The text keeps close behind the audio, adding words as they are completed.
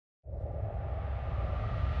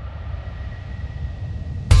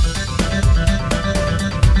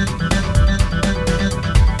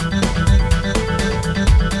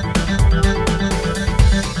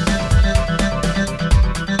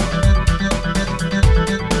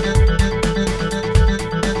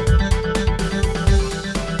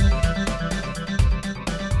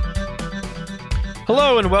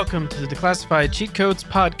and welcome to the Declassified Cheat Codes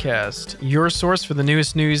Podcast, your source for the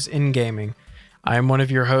newest news in gaming. I am one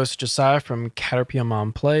of your hosts, Josiah from Caterpillar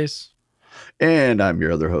Mom Plays. And I'm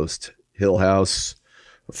your other host, Hillhouse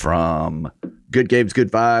from Good Games,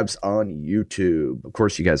 Good Vibes on YouTube. Of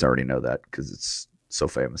course, you guys already know that because it's so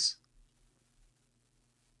famous.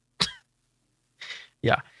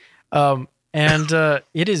 Yeah. And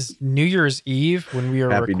it is New Year's Eve when we are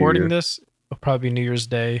recording this. It'll probably be New Year's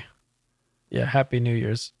Day. Yeah, Happy New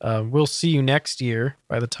Year's. We'll see you next year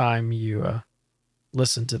by the time you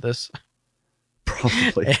listen to this.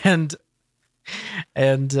 Probably. And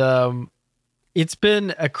it's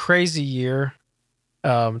been a crazy year.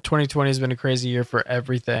 2020 has been a crazy year for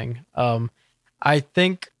everything. I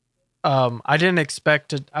think I didn't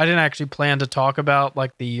actually plan to talk about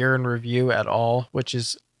like the year in review at all, which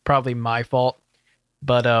is probably my fault.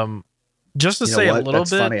 But just to say a little That's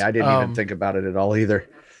bit. That's funny. I didn't even think about it at all either.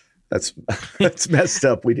 That's messed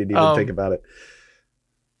up. We didn't even think about it.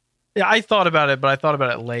 Yeah, I thought about it, but I thought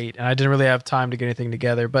about it late, and I didn't really have time to get anything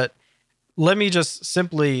together. But let me just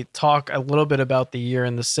simply talk a little bit about the year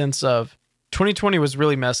in the sense of 2020 was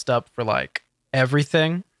really messed up for like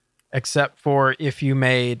everything, except for if you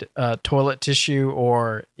made toilet tissue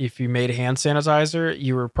or if you made hand sanitizer,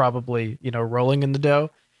 you were probably, rolling in the dough.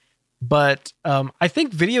 But I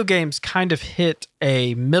think video games kind of hit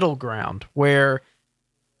a middle ground where,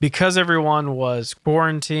 because everyone was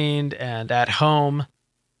quarantined and at home,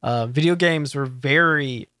 video games were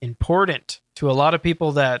very important to a lot of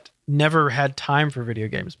people that never had time for video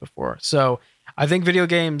games before. So I think video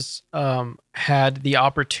games had the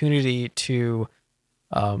opportunity to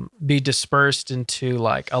be dispersed into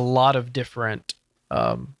like a lot of different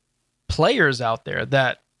players out there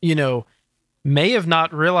that, may have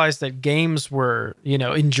not realized that games were,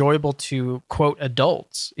 enjoyable to quote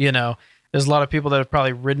adults. There's a lot of people that have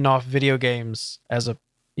probably written off video games as a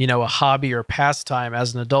hobby or pastime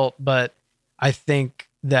as an adult. But I think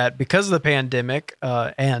that because of the pandemic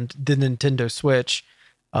and the Nintendo Switch,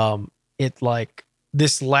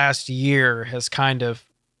 this last year has kind of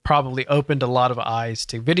probably opened a lot of eyes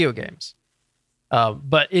to video games.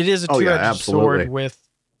 But it is a two-edged sword with,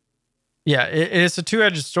 it's a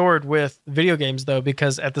two-edged sword with video games though,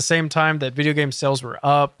 because at the same time that video game sales were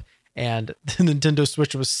up and the Nintendo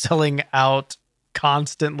Switch was selling out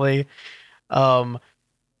constantly, and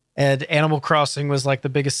Animal Crossing was like the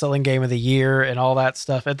biggest selling game of the year and all that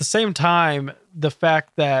stuff. At the same time, the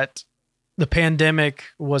fact that the pandemic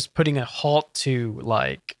was putting a halt to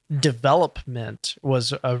like development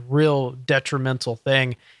was a real detrimental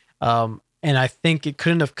thing. And I think it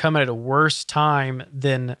couldn't have come at a worse time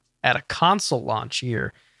than at a console launch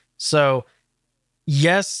year. So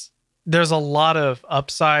yes, there's a lot of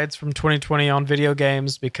upsides from 2020 on video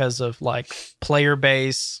games because of like player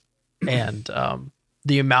base and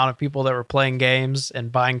the amount of people that were playing games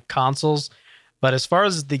and buying consoles. But as far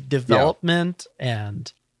as the development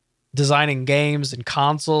and designing games and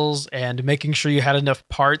consoles and making sure you had enough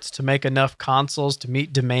parts to make enough consoles to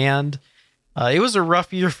meet demand, it was a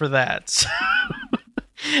rough year for that.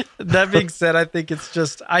 That being said, I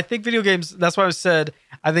think video games, that's why I said,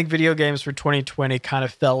 I think video games for 2020 kind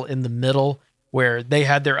of fell in the middle where they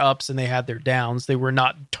had their ups and they had their downs. They were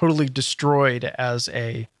not totally destroyed as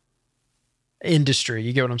a industry.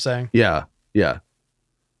 You get what I'm saying? Yeah.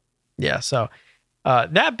 So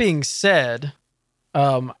that being said,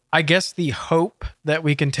 I guess the hope that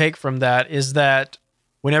we can take from that is that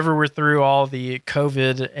whenever we're through all the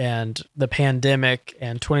COVID and the pandemic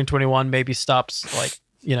and 2021 maybe stops like,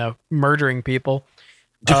 murdering people,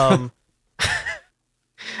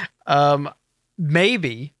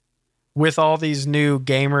 maybe with all these new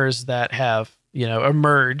gamers that have,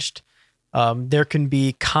 emerged, there can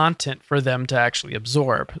be content for them to actually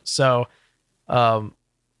absorb. So I'm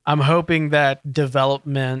hoping that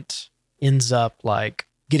development ends up like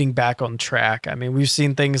getting back on track. I mean, we've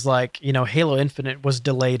seen things like, Halo Infinite was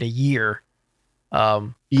delayed a year.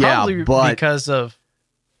 Probably because of,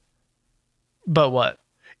 but what?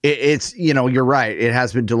 It's, you're right. It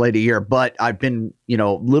has been delayed a year, but I've been,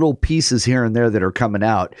 little pieces here and there that are coming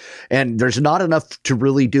out, and there's not enough to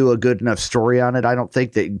really do a good enough story on it. I don't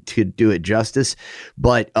think that could do it justice,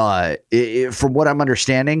 but from what I'm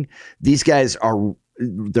understanding, these guys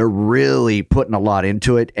they're really putting a lot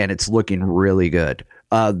into it, and it's looking really good.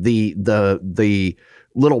 The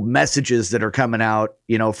little messages that are coming out,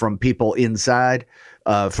 from people inside,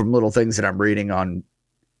 from little things that I'm reading on,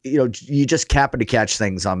 you just happen to catch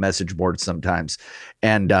things on message boards sometimes.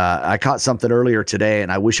 And I caught something earlier today,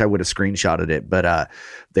 and I wish I would have screenshotted it, but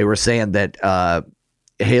they were saying that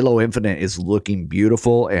Halo Infinite is looking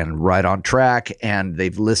beautiful and right on track, and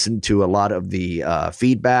they've listened to a lot of the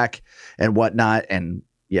feedback and whatnot. And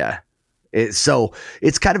yeah, so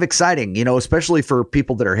it's kind of exciting, especially for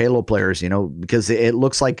people that are Halo players, because it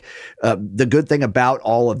looks like the good thing about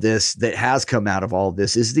all of this that has come out of all of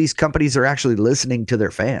this is these companies are actually listening to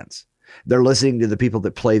their fans. They're listening to the people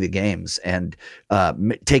that play the games and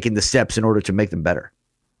taking the steps in order to make them better.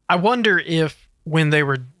 I wonder if when they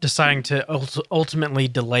were deciding to ultimately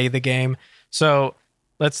delay the game, so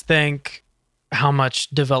let's think how much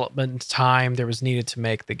development time there was needed to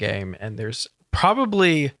make the game. And there's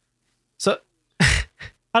probably... So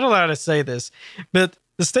I don't know how to say this, but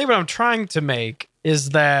the statement I'm trying to make is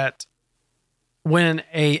that when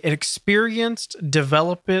an experienced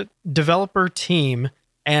developer team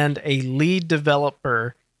and a lead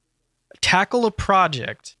developer tackle a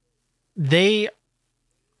project, they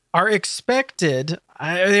are expected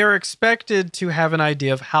to have an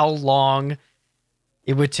idea of how long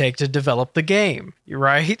it would take to develop the game,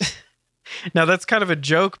 right? Now, that's kind of a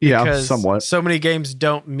joke because so many games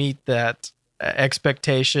don't meet that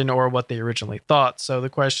expectation or what they originally thought. So the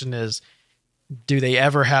question is, do they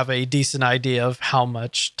ever have a decent idea of how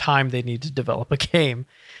much time they need to develop a game?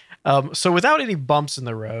 So without any bumps in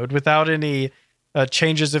the road, without any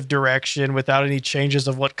changes of direction, without any changes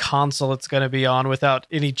of what console it's going to be on, without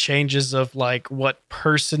any changes of like what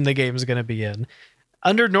person the game is going to be in,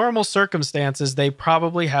 under normal circumstances, they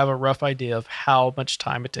probably have a rough idea of how much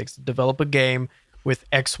time it takes to develop a game with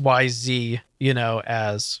XYZ,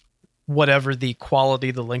 as whatever the quality,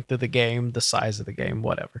 the length of the game, the size of the game,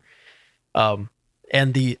 whatever.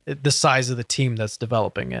 And the size of the team that's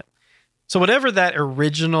developing it. So whatever that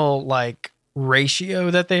original like ratio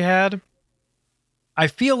that they had, I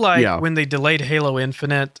feel like when they delayed Halo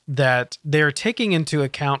Infinite, that they're taking into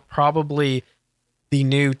account probably the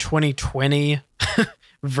new 2020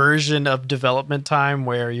 version of development time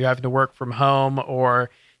where you have to work from home or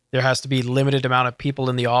there has to be limited amount of people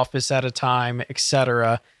in the office at a time,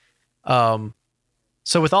 etc.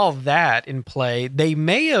 So with all that in play, they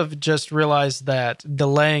may have just realized that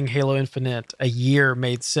delaying Halo Infinite a year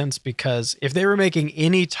made sense because if they were making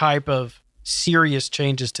any type of serious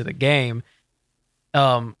changes to the game,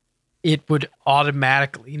 it would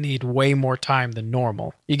automatically need way more time than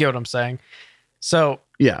normal. You get what I'm saying? So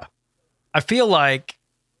yeah, I feel like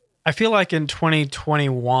in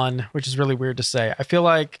 2021, which is really weird to say, I feel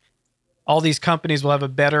like all these companies will have a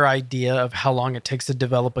better idea of how long it takes to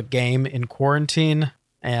develop a game in quarantine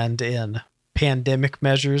and in pandemic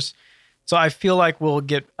measures. So I feel like we'll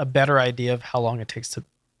get a better idea of how long it takes to,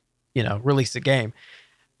 release a game,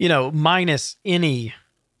 minus any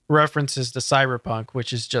references to Cyberpunk,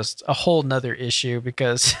 which is just a whole nother issue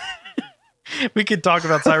because we could talk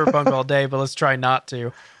about Cyberpunk all day, but let's try not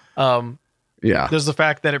to. There's the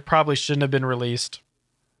fact that it probably shouldn't have been released.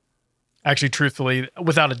 Actually, truthfully,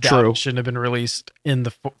 without a doubt, It shouldn't have been released in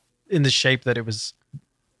the shape that it was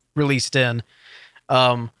released in.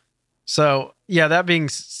 So yeah, that being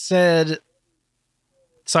said,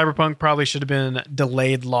 Cyberpunk probably should have been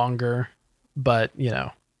delayed longer, but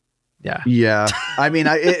yeah. Yeah. I mean,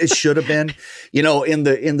 it should have been, in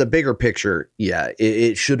the bigger picture. Yeah,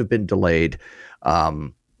 it should have been delayed,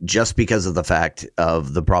 just because of the fact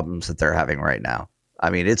of the problems that they're having right now. I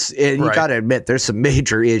mean, you got to admit there's some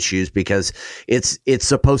major issues because it's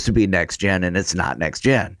supposed to be next gen and it's not next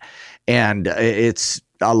gen. And it's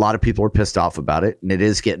a lot of people are pissed off about it and it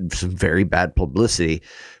is getting some very bad publicity,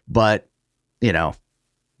 but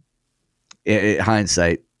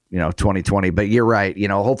hindsight, 2020, but you're right.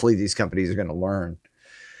 Hopefully these companies are going to learn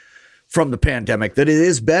from the pandemic that it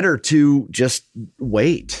is better to just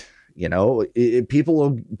wait. People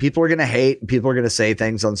are going to hate, people are going to say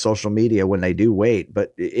things on social media when they do wait,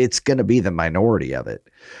 but it's going to be the minority of it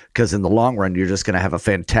because in the long run, you're just going to have a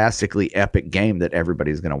fantastically epic game that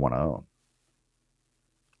everybody's going to want to own.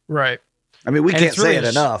 Right. I mean, we can't say it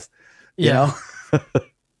enough, you know?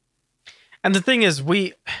 And the thing is,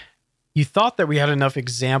 you thought that we had enough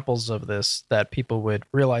examples of this that people would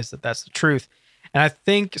realize that that's the truth. And I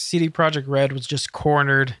think CD Projekt Red was just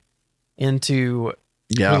cornered into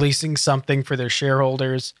releasing something for their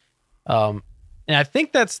shareholders. And I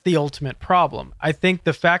think that's the ultimate problem. I think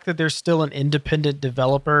the fact that there's still an independent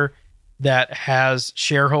developer that has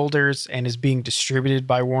shareholders and is being distributed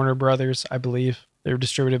by Warner Brothers, I believe they're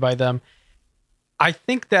distributed by them. I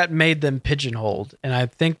think that made them pigeonholed. And I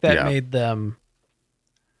think that made them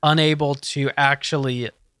unable to actually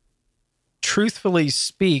truthfully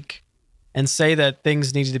speak and say that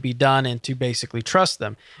things needed to be done and to basically trust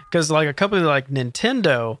them. Because like a company like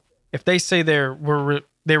Nintendo, if they say they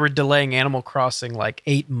were delaying Animal Crossing like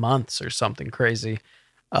 8 months or something crazy,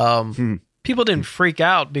 People didn't freak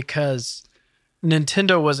out because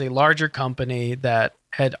Nintendo was a larger company that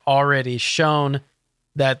had already shown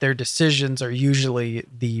that their decisions are usually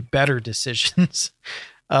the better decisions.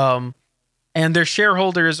 And their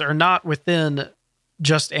shareholders are not within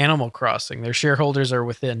just Animal Crossing. Their shareholders are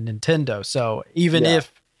within Nintendo. So even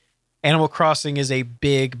if Animal Crossing is a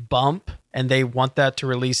big bump and they want that to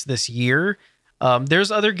release this year,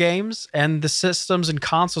 there's other games and the systems and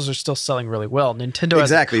consoles are still selling really well. Nintendo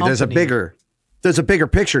exactly. As a company, there's a bigger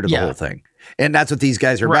picture to the whole thing. And that's what these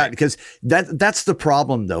guys are about, because that's the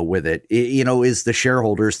problem though with it, is the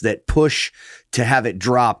shareholders that push to have it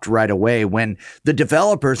dropped right away when the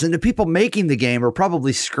developers and the people making the game are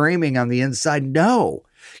probably screaming on the inside, no,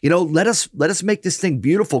 let us make this thing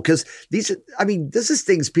beautiful. Cause this is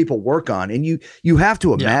things people work on. And you have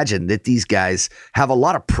to imagine that these guys have a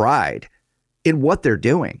lot of pride in what they're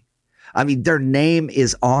doing. I mean, their name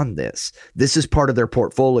is on this. This is part of their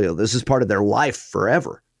portfolio. This is part of their life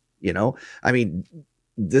forever. I mean,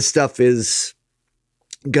 this stuff is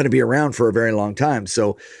going to be around for a very long time.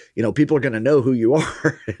 So, people are going to know who you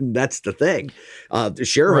are. And that's the thing. The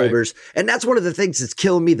shareholders. Right. And that's one of the things that's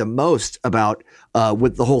killing me the most about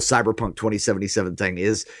with the whole Cyberpunk 2077 thing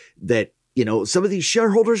is that, some of these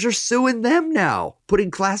shareholders are suing them now,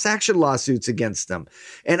 putting class action lawsuits against them.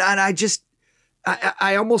 And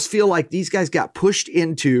I almost feel like these guys got pushed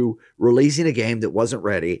into releasing a game that wasn't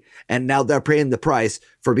ready, and now they're paying the price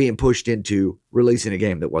for being pushed into releasing a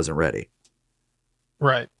game that wasn't ready.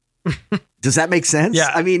 Right. Does that make sense? Yeah.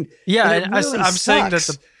 I mean, I'm saying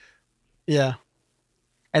that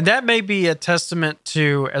and that may be a testament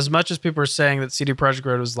to, as much as people are saying that CD Projekt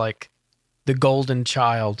Red was like the golden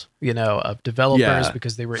child, of developers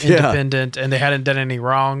because they were independent and they hadn't done any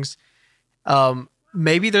wrongs.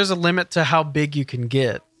 Maybe there's a limit to how big you can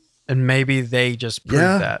get. And maybe they just proved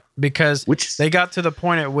that because they got to the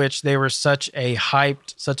point at which they were such a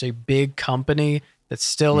big company that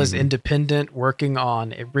still is independent, working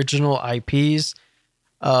on original IPs,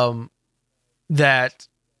 that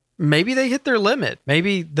maybe they hit their limit.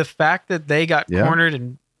 Maybe the fact that they got cornered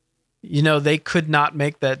and, they could not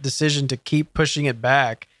make that decision to keep pushing it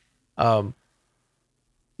back. Like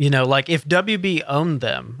if WB owned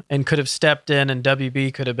them and could have stepped in, and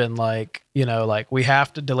WB could have been like, we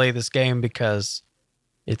have to delay this game because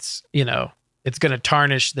it's going to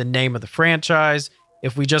tarnish the name of the franchise.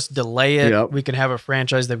 If we just delay it, we can have a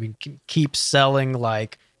franchise that we can keep selling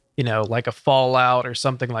like a Fallout or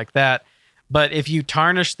something like that. But if you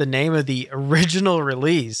tarnish the name of the original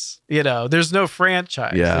release, there's no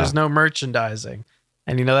franchise, there's no merchandising,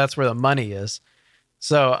 and that's where the money is.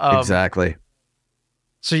 So exactly.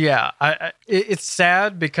 So it's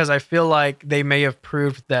sad because I feel like they may have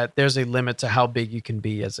proved that there's a limit to how big you can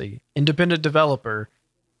be as a independent developer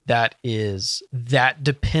that is that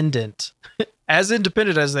dependent, as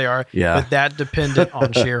independent as they are, but that dependent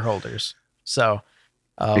on shareholders. So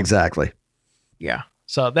exactly. Yeah.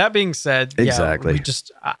 So that being said, we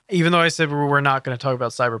just, even though I said we were not going to talk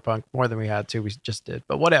about Cyberpunk more than we had to, we just did,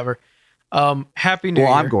 but whatever. Happy New Year.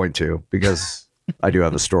 Well, I'm going to, because I do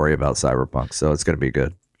have a story about Cyberpunk, so it's going to be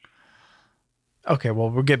good. Okay, well,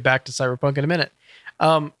 we'll get back to Cyberpunk in a minute.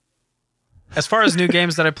 As far as new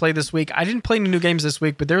games that I played this week, I didn't play any new games this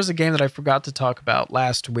week, but there was a game that I forgot to talk about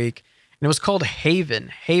last week, and it was called Haven.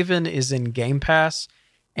 Haven is in Game Pass,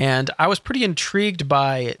 and I was pretty intrigued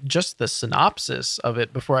by just the synopsis of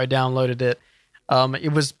it before I downloaded it.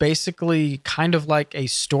 It was basically kind of like a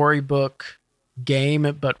storybook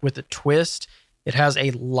game, but with a twist. It has a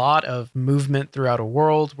lot of movement throughout a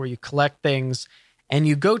world where you collect things and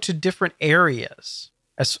you go to different areas.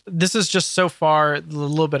 This is just so far the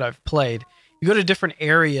little bit I've played. You go to different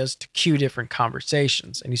areas to cue different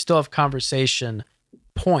conversations, and you still have conversation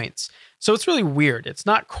points. So it's really weird. It's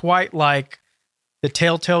not quite like the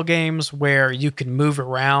Telltale games where you can move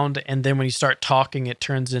around, and then when you start talking, it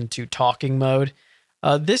turns into talking mode.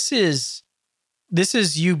 This is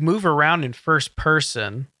you move around in first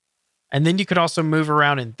person, and then you can also move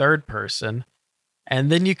around in third person.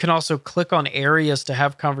 And then you can also click on areas to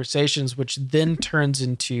have conversations, which then turns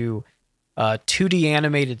into 2D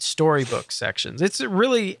animated storybook sections. It's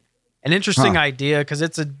really an interesting idea because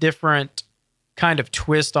it's a different kind of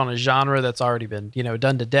twist on a genre that's already been,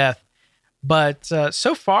 done to death. But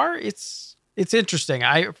so far, it's interesting.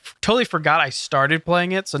 I totally forgot I started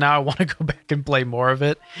playing it, so now I want to go back and play more of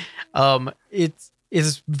it. It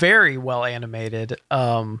is very well animated.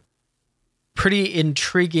 Pretty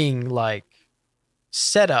intriguing, like,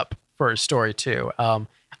 setup for a story too.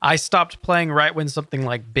 I stopped playing right when something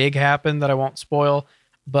like big happened that I won't spoil,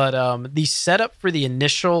 but the setup for the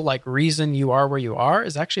initial like reason you are where you are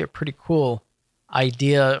is actually a pretty cool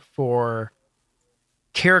idea for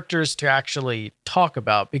characters to actually talk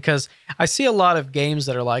about, because I see a lot of games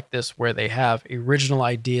that are like this where they have original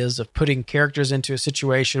ideas of putting characters into a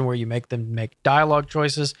situation where you make them make dialogue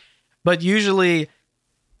choices, but usually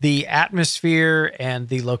the atmosphere and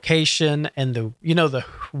the location and the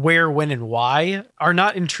where, when, and why are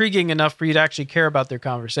not intriguing enough for you to actually care about their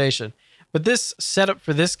conversation. But this setup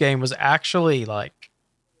for this game was actually like,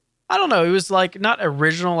 I don't know, it was like not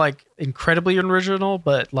original, like incredibly original,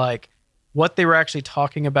 but like what they were actually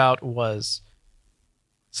talking about was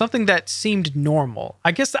something that seemed normal.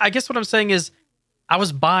 I guess what I'm saying is I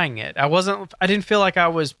was buying it. I didn't feel like I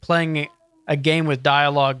was playing a game with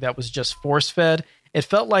dialogue that was just force fed. It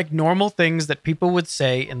felt like normal things that people would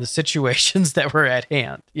say in the situations that were at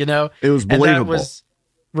hand, It was believable. And that was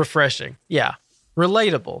refreshing. Yeah.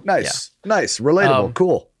 Relatable. Nice. Yeah. Nice. Relatable.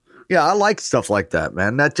 Cool. Yeah, I like stuff like that,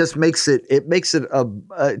 man. That just makes it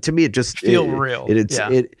to me, it just feel real.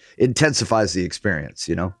 It intensifies the experience,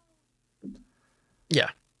 Yeah.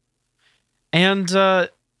 And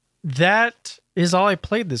that is all I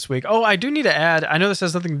played this week. Oh, I do need to add, I know this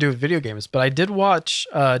has nothing to do with video games, but I did watch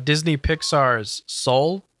Disney Pixar's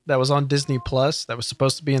Soul that was on Disney Plus that was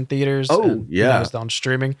supposed to be in theaters. Oh, yeah. It was on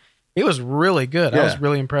streaming. It was really good. Yeah. I was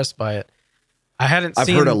really impressed by it. I've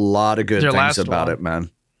heard a lot of good things about it,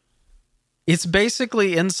 man. It's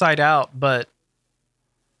basically Inside Out, but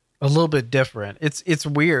a little bit different. It's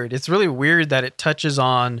weird. It's really weird that it touches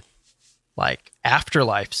on like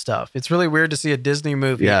afterlife stuff. It's really weird to see a Disney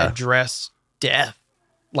movie address death,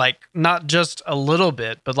 like not just a little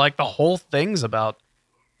bit, but like the whole thing's about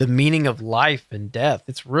the meaning of life and death.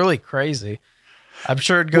 It's really crazy. I'm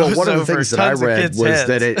sure it goes. Well, one of the things that I read was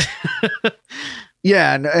that it.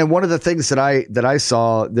 Yeah, and one of the things that I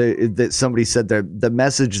saw that somebody said the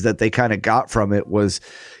message that they kind of got from it was,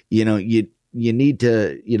 you need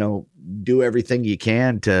to do everything you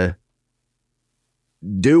can to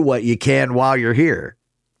do what you can while you're here,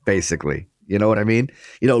 basically. You know what I mean?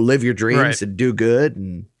 Live your dreams and do good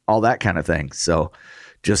and all that kind of thing. So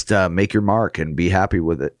just make your mark and be happy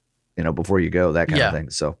with it, before you go, that kind of thing.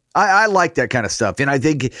 So I like that kind of stuff. And I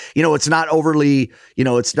think, it's not overly,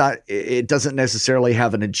 it doesn't necessarily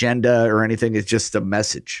have an agenda or anything. It's just a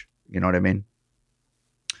message. You know what I mean?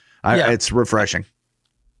 It's refreshing.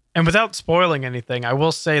 And without spoiling anything, I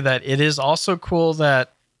will say that it is also cool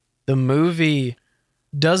that the movie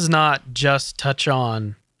does not just touch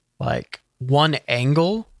on like one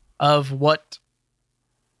angle of what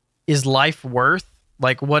is life worth.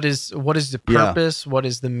 Like what is the purpose? What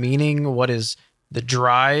is the meaning? What is the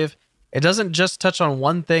drive? It doesn't just touch on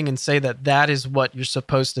one thing and say that is what you're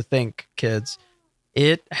supposed to think, kids.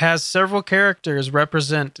 It has several characters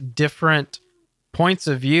represent different points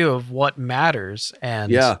of view of what matters.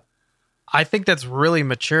 And I think that's really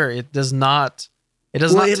mature. It does not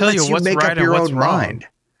tell you what's right and what's wrong.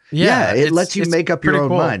 Yeah, it lets you make up your own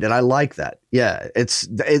mind, and I like that. Yeah, it's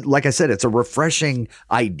like I said, it's a refreshing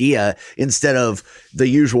idea instead of the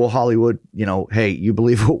usual Hollywood, hey, you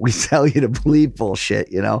believe what we tell you to believe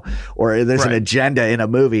bullshit, or there's an agenda in a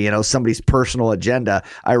movie, somebody's personal agenda.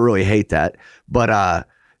 I really hate that. But,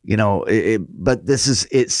 but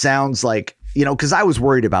it sounds like, because I was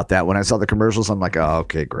worried about that when I saw the commercials. I'm like, oh,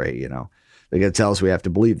 okay, great. They're going to tell us we have to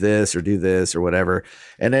believe this or do this or whatever.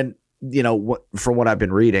 And then, from what I've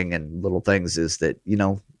been reading and little things is that,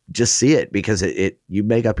 just see it because you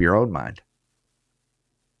make up your own mind.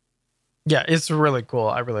 Yeah, it's really cool.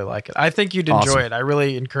 I really like it. I think you'd enjoy it. I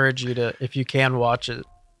really encourage you to, if you can watch it.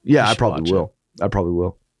 Yeah, I probably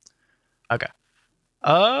will. Okay.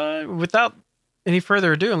 Without any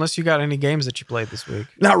further ado, unless you got any games that you played this week.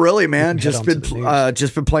 Not really, man. Just been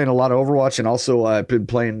playing a lot of Overwatch, and also I've been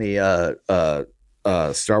playing the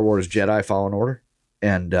Star Wars Jedi Fallen Order.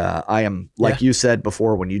 And I am, like you said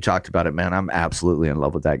before when you talked about it, man, I'm absolutely in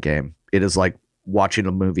love with that game. It is like watching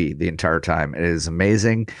a movie the entire time. It is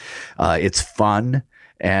amazing. It's fun.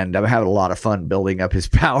 And I'm having a lot of fun building up his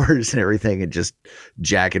powers and everything and just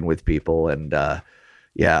jacking with people. And I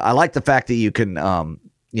like the fact that you can,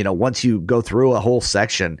 once you go through a whole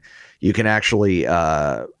section, you can actually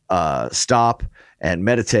stop and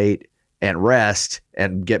meditate and rest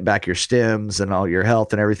and get back your stims and all your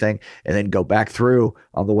health and everything, and then go back through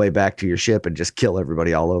on the way back to your ship and just kill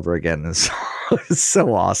everybody all over again. And it's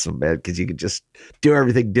so awesome, man, because you can just do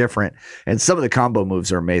everything different. And some of the combo moves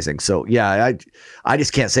are amazing. So yeah, I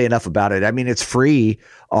just can't say enough about it. I mean, it's free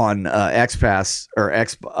on Xbox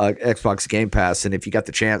Game Pass, and if you got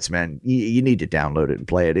the chance, man, you need to download it and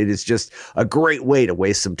play it. It is just a great way to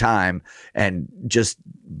waste some time and just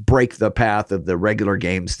break the path of the regular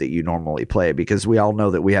games that you normally play, because we all know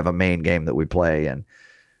that we have a main game that we play, and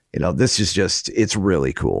This is just, it's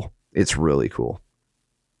really cool. It's really cool.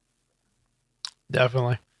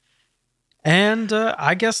 Definitely. And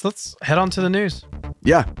I guess let's head on to the news.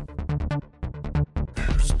 Yeah.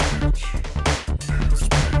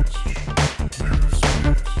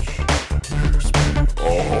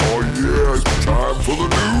 Oh yeah, it's time for the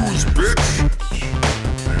news, bitch.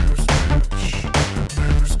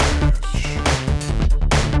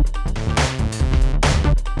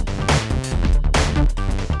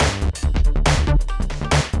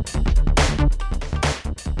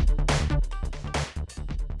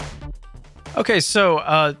 Okay,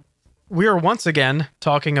 so we are once again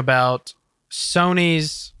talking about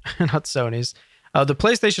Sony's, not Sony's, the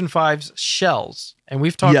PlayStation 5's shells. And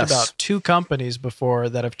we've talked about two companies before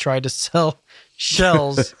that have tried to sell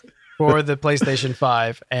shells for the PlayStation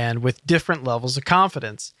 5 and with different levels of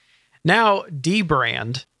confidence. Now,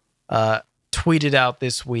 Dbrand tweeted out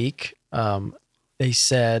this week, they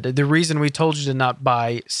said, the reason we told you to not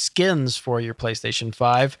buy skins for your PlayStation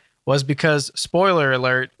 5 was because, spoiler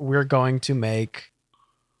alert, we're going to make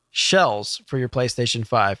shells for your PlayStation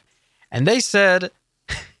 5. And they said,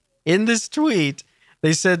 in this tweet,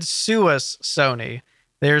 they said, sue us, Sony.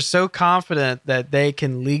 They're so confident that they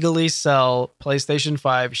can legally sell PlayStation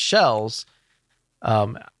 5 shells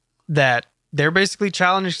that they're basically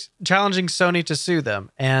challenging Sony to sue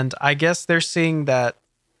them. And I guess they're seeing that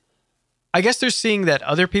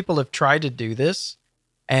other people have tried to do this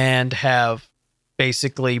and have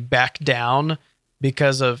basically backed down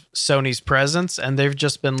because of Sony's presence, and they've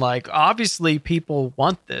just been like, obviously people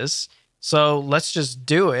want this, so let's just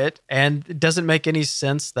do it. And it doesn't make any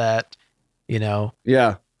sense that,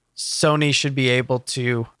 Sony should be able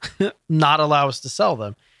to not allow us to sell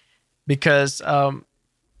them, because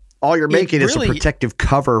all you're making is a protective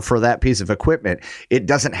cover for that piece of equipment. It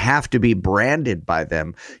doesn't have to be branded by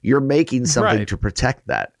them. You're making something to protect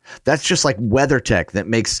that. That's just like WeatherTech that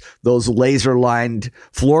makes those laser lined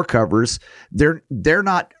floor covers. They're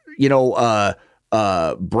not,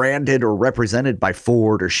 branded or represented by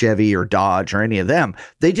Ford or Chevy or Dodge or any of them.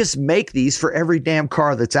 They just make these for every damn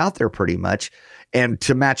car that's out there pretty much, and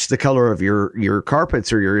to match the color of your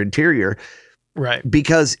carpets or your interior. Right.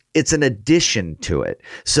 Because it's an addition to it.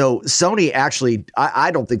 So Sony actually, I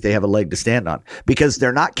don't think they have a leg to stand on, because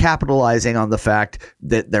they're not capitalizing on the fact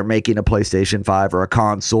that they're making a PlayStation 5 or a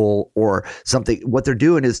console or something. What they're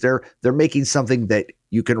doing is they're making something that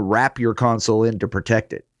you can wrap your console in to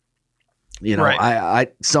protect it.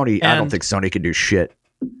 Sony, and I don't think Sony can do shit.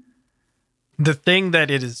 The thing that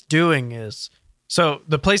it is doing is, so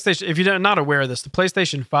the PlayStation, if you're not aware of this, the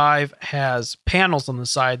PlayStation 5 has panels on the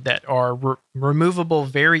side that are removable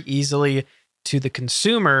very easily to the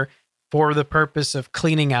consumer for the purpose of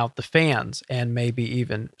cleaning out the fans and maybe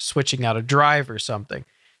even switching out a drive or something.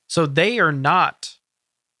 So you're not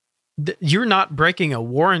breaking a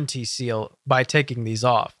warranty seal by taking these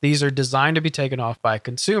off. These are designed to be taken off by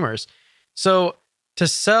consumers. So to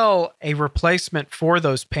sell a replacement for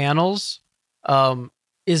those panels,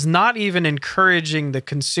 is not even encouraging the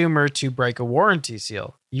consumer to break a warranty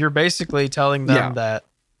seal. You're basically telling them that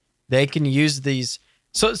they can use these.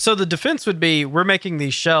 So the defense would be, we're making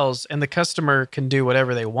these shells and the customer can do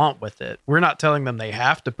whatever they want with it. We're not telling them they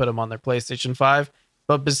have to put them on their PlayStation 5,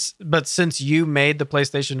 but since you made the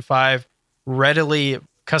PlayStation 5 readily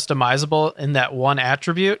customizable in that one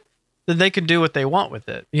attribute, then they can do what they want with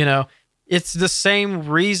it. It's the same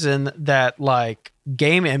reason that like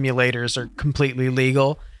game emulators are completely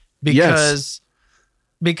legal, because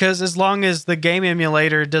as long as the game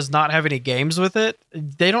emulator does not have any games with it,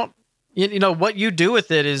 they don't, what you do with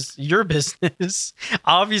it is your business.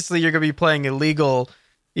 Obviously you're going to be playing illegal,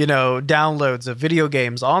 downloads of video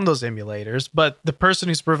games on those emulators, but the person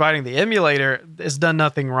who's providing the emulator has done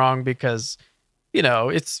nothing wrong, because,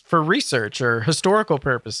 it's for research or historical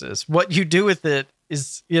purposes. What you do with it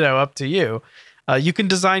is, up to you. You can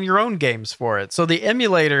design your own games for it. So the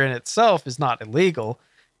emulator in itself is not illegal.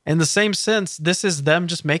 In the same sense, this is them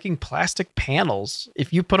just making plastic panels.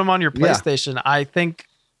 If you put them on your PlayStation, I think,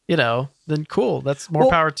 then cool. That's more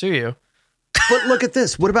power to you. But look at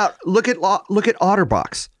this. What about look at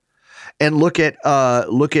OtterBox, and look at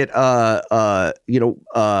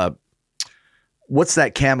what's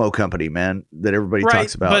that camo company, man, that everybody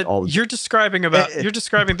talks about? But you're describing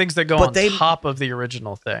things that go on top of the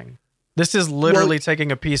original thing. This is literally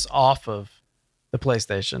taking a piece off of the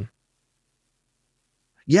PlayStation.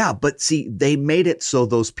 Yeah, but see, they made it so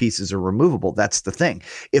those pieces are removable. That's the thing.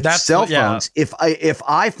 If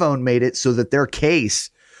iPhone made it so that their case,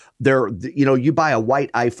 you buy a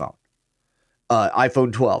white iPhone,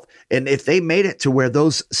 iPhone 12, and if they made it to where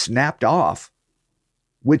those snapped off,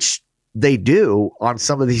 which they do on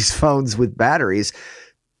some of these phones with batteries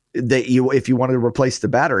that if you wanted to replace the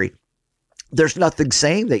battery, there's nothing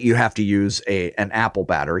saying that you have to use an Apple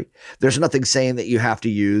battery. There's nothing saying that you have to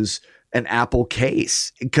use an Apple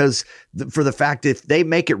case, because for the fact if they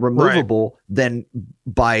make it removable, then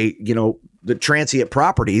by, the transient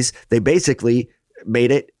properties, they basically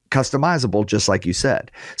made it customizable, just like you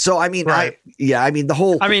said. So, I mean, the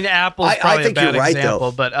whole, Apple's probably a bad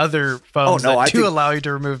example, but other phones allow you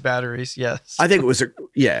to remove batteries. Yes. I think it was,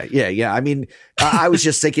 I mean, I was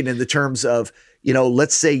just thinking in the terms of,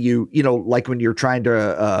 let's say like when you're trying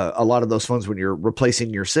to, a lot of those phones, when you're replacing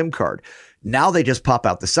your SIM card, now they just pop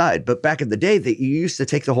out the side. But back in the day, you used to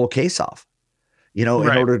take the whole case off, in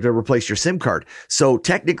order to replace your SIM card. So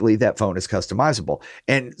technically that phone is customizable.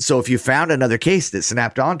 And so if you found another case that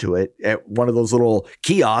snapped onto it at one of those little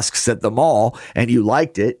kiosks at the mall and you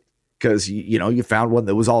liked it, because you found one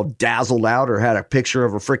that was all dazzled out or had a picture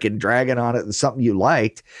of a freaking dragon on it and something you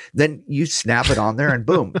liked, then you snap it on there and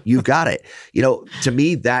boom, you've got it. To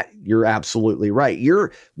me, that you're absolutely right.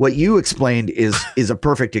 What you explained is a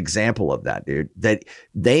perfect example of that, dude, that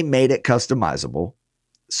they made it customizable.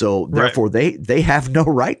 So therefore they have no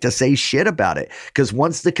right to say shit about it, because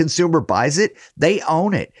once the consumer buys it, they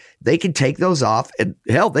own it. They can take those off, and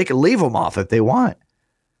hell, they can leave them off if they want.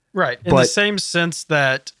 Right. In the same sense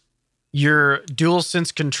that your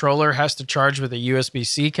DualSense controller has to charge with a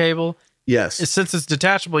USB-C cable. Yes. Since it's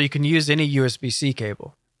detachable, you can use any USB-C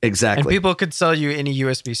cable. Exactly. And people could sell you any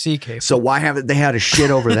USB-C cable. So why haven't they had a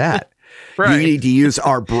shit over that? Right. You need to use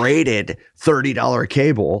our braided $30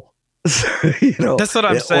 cable. That's what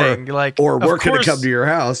I'm saying. Or we're going to come to your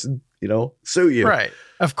house and, sue you. Right.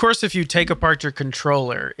 Of course, if you take apart your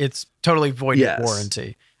controller, it's totally void of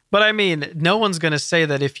warranty. But I mean, no one's going to say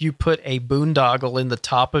that if you put a boondoggle in the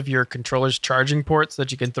top of your controller's charging ports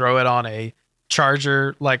that you can throw it on a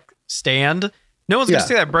charger stand. No one's going to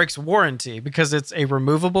say that breaks warranty, because it's a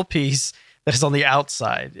removable piece that is on the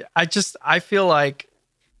outside. I feel like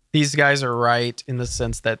these guys are right in the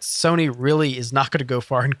sense that Sony really is not going to go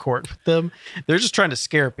far in court with them. They're just trying to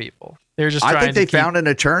scare people. I think they found an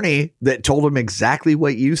attorney that told them exactly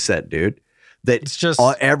what you said, dude. That it's just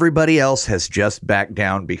everybody else has just backed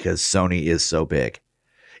down because Sony is so big.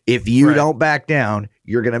 If you don't back down,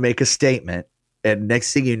 you're going to make a statement, and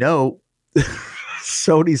next thing you know,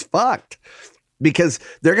 Sony's fucked, because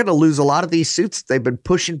they're going to lose a lot of these suits they've been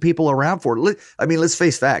pushing people around for. I mean, let's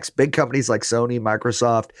face facts. Big companies like Sony,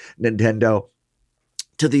 Microsoft, Nintendo,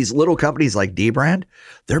 to these little companies like Dbrand,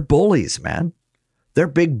 they're bullies, man. They're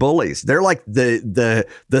big bullies. They're like the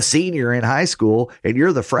senior in high school, and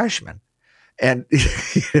you're the freshman. And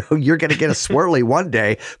you're going to get a swirly one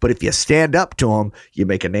day, but if you stand up to them, you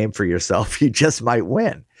make a name for yourself. You just might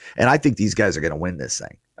win. And I think these guys are going to win this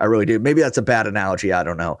thing. I really do. Maybe that's a bad analogy. I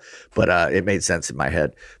don't know, but it made sense in my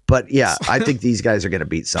head. But yeah, I think these guys are going to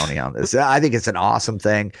beat Sony on this. I think it's an awesome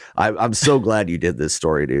thing. I'm so glad you did this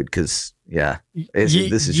story, dude, because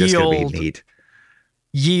this is just going to be neat.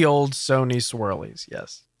 Ye old Sony swirlies,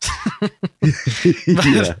 yes.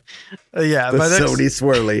 Yeah, the Sony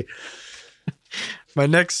swirly. My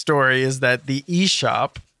next story is that the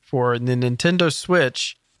eShop for the Nintendo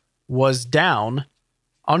Switch was down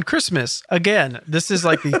on Christmas. Again, this is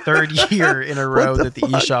like the third year in a row that the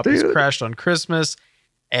eShop has crashed on Christmas.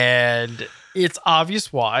 And it's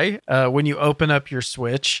obvious why. When you open up your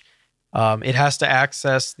Switch, it has to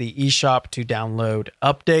access the eShop to download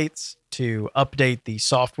updates, to update the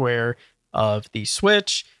software of the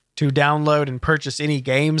Switch, to download and purchase any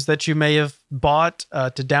games that you may have bought,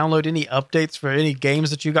 to download any updates for any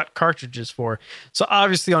games that you got cartridges for. So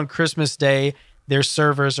obviously on Christmas Day, their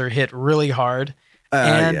servers are hit really hard.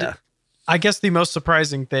 I guess the most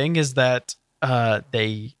surprising thing is that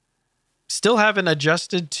they still haven't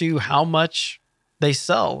adjusted to how much they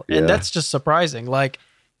sell. And that's just surprising. Like,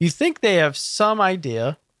 you think they have some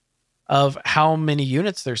idea of how many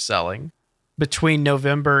units they're selling between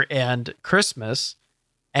November and Christmas.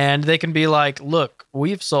 And they can be like, look,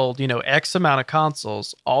 we've sold, X amount of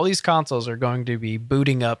consoles. All these consoles are going to be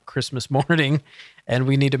booting up Christmas morning, and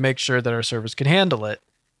we need to make sure that our servers can handle it.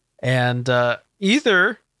 And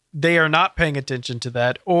either they are not paying attention to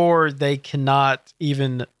that, or they cannot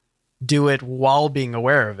even do it while being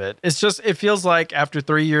aware of it. It feels like after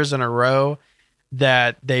 3 years in a row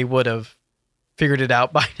that they would have figured it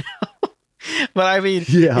out by now. But I mean,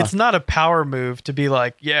 it's not a power move to be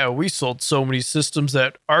like, we sold so many systems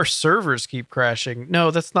that our servers keep crashing. No,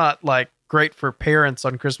 that's not like great for parents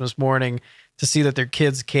on Christmas morning to see that their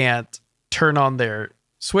kids can't turn on their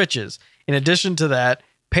Switches. In addition to that,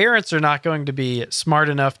 parents are not going to be smart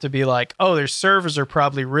enough to be like, oh, their servers are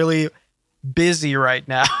probably really busy right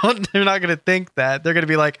now. They're not going to think that. They're going to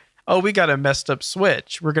be like, oh, we got a messed up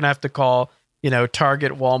Switch. We're going to have to call,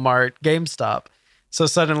 Target, Walmart, GameStop. So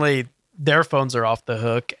suddenly their phones are off the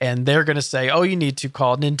hook and they're going to say, oh, you need to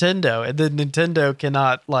call Nintendo. And then Nintendo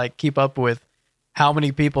cannot keep up with how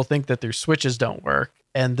many people think that their Switches don't work.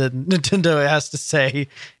 And then Nintendo has to say,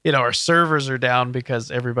 our servers are down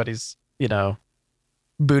because everybody's,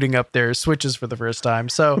 booting up their Switches for the first time.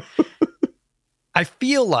 So I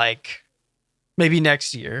feel like maybe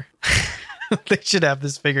next year they should have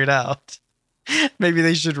this figured out. Maybe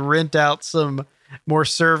they should rent out some more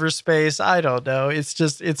server space. I don't know.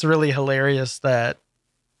 It's really hilarious that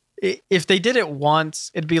if they did it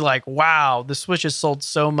once, it'd be like, wow, the Switch has sold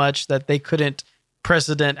so much that they couldn't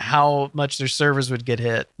precedent how much their servers would get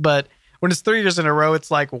hit. But when it's 3 years in a row,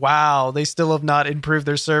 it's like, wow, they still have not improved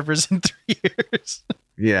their servers in 3 years.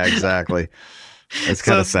 Yeah, exactly. It's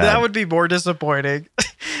kind of sad. That would be more disappointing.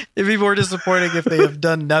 It'd be more disappointing if they have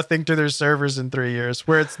done nothing to their servers in 3 years,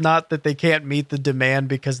 where it's not that they can't meet the demand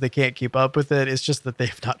because they can't keep up with it. It's just that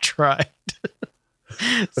they've not tried.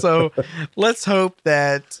 So let's hope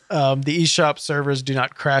that the eShop servers do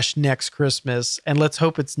not crash next Christmas. And let's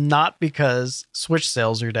hope it's not because Switch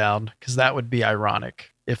sales are down, because that would be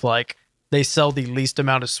ironic if they sell the least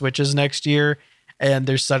amount of Switches next year and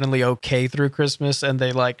they're suddenly okay through Christmas and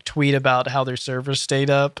they tweet about how their servers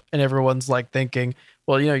stayed up and everyone's thinking,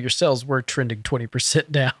 well, your sales were trending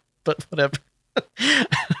 20% down, but whatever.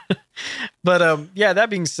 But yeah, that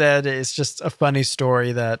being said, it's just a funny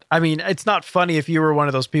story it's not funny if you were one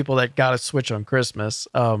of those people that got a Switch on Christmas.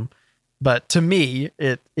 But to me,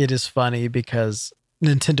 it is funny because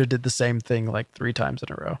Nintendo did the same thing 3 times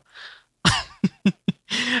in a row.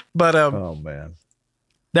 But oh man.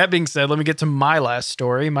 That being said, let me get to my last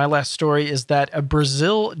story. My last story is that a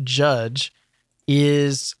Brazil judge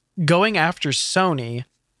is going after Sony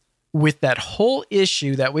with that whole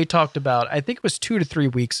issue that we talked about. I think it was 2 to 3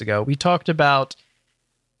 weeks ago. We talked about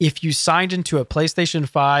if you signed into a PlayStation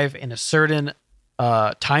 5 in a certain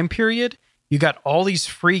time period, you got all these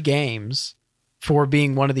free games for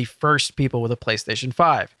being one of the first people with a PlayStation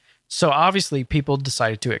 5. So obviously people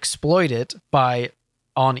decided to exploit it by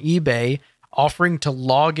on eBay offering to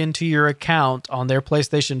log into your account on their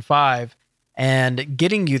PlayStation 5 and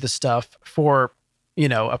getting you the stuff for,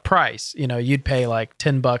 a price. You'd pay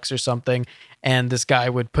 $10 or something, and this guy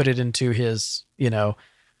would put it into his,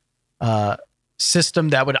 system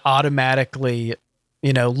that would automatically,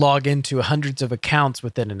 log into hundreds of accounts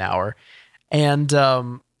within an hour. And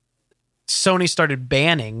Sony started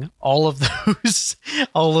banning all of those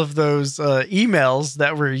emails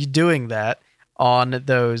that were doing that on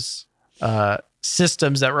those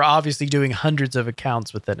systems that were obviously doing hundreds of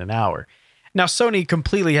accounts within an hour. Now, Sony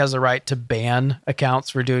completely has a right to ban accounts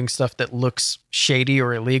for doing stuff that looks shady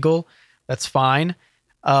or illegal. That's fine.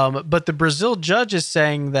 But the Brazil judge is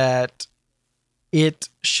saying that it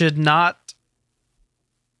should not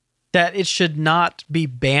be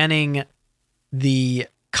banning the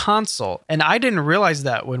console. And I didn't realize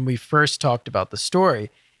that when we first talked about the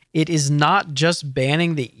story. It is not just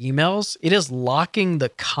banning the emails, it is locking the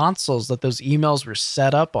consoles that those emails were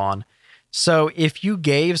set up on. So if you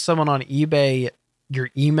gave someone on eBay your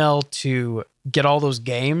email to get all those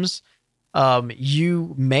games,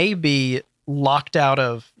 you may be locked out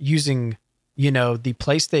of using, the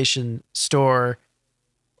PlayStation Store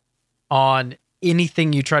on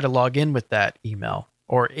anything you try to log in with that email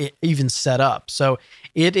or even set up. So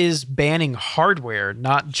it is banning hardware,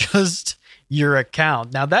 not just your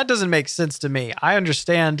account. Now that doesn't make sense to me. I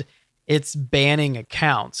understand it's banning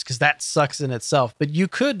accounts because that sucks in itself, but you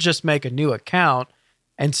could just make a new account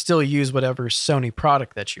and still use whatever Sony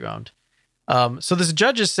product that you owned. So this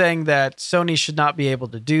judge is saying that Sony should not be able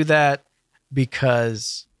to do that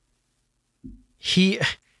because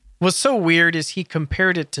what's so weird is he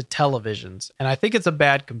compared it to televisions, and I think it's a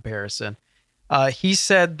bad comparison. He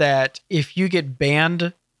said that if you get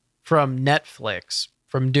banned from Netflix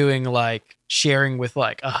from doing sharing with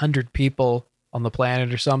 100 people on the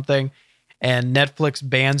planet or something, and Netflix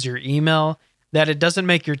bans your email, that it doesn't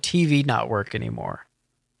make your TV not work anymore.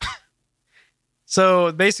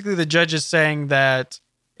 So basically the judge is saying that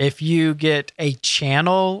if you get a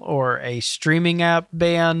channel or a streaming app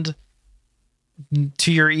banned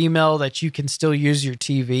to your email, that you can still use your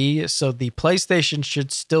TV. So the PlayStation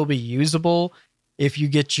should still be usable if you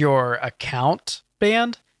get your account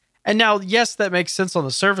banned. And now, yes, that makes sense on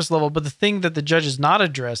the surface level, but the thing that the judge is not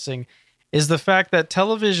addressing is the fact that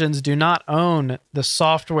televisions do not own the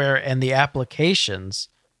software and the applications.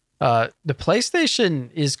 The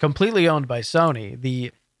PlayStation is completely owned by Sony.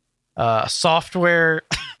 The software,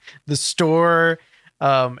 the store,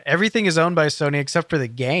 Everything is owned by Sony except for the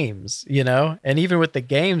games, you know? And even with the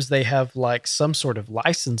games, they have like some sort of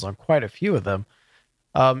license on quite a few of them.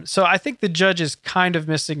 So I think the judge is kind of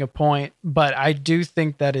missing a point, but I do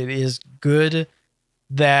think that it is good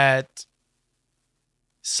that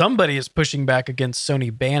somebody is pushing back against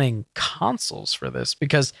Sony banning consoles for this,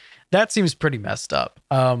 because that seems pretty messed up.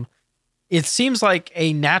 It seems like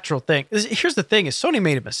a natural thing. Here's the thing: is Sony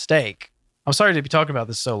made a mistake. I'm sorry to be talking about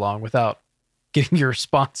this so long without getting your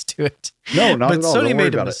response to it. No, not at all. Sony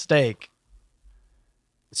made a mistake.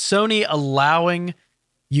 Sony allowing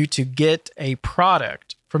you to get a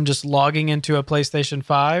product from just logging into a PlayStation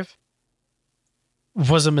 5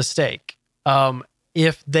 was a mistake.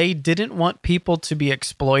 If they didn't want people to be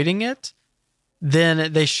exploiting it,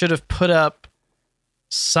 then they should have put up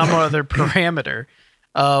some other parameter.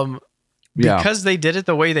 Because they did it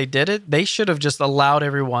the way they did it, they should have just allowed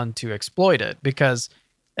everyone to exploit it, because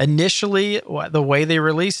initially the way they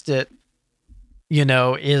released it, you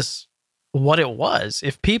know, is what it was.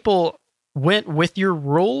 If people went with your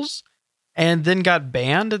rules and then got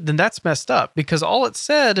banned, then that's messed up, because all it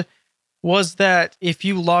said was that if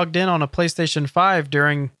you logged in on a PlayStation 5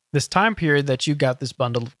 during this time period that you got this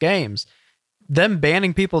bundle of games. Them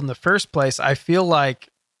banning people in the first place, I feel like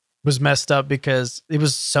was messed up, because it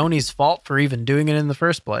was Sony's fault for even doing it in the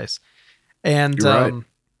first place. And right.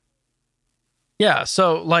 Yeah,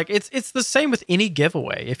 so like it's the same with any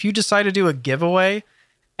giveaway. If you decide to do a giveaway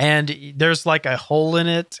and there's like a hole in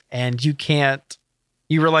it and you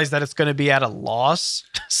realize that it's going to be at a loss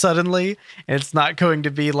suddenly, and it's not going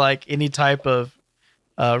to be like any type of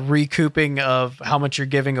recouping of how much you're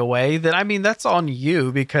giving away, then I mean, that's on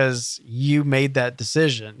you, because you made that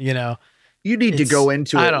decision, you know. You need to go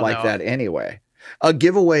into it like that anyway. A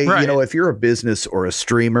giveaway, right. You know, if you're a business or a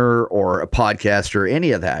streamer or a podcaster,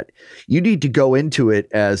 any of that, you need to go into it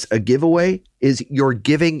as a giveaway is you're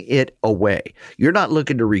giving it away. You're not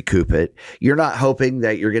looking to recoup it. You're not hoping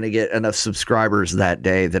that you're going to get enough subscribers that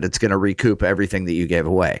day that it's going to recoup everything that you gave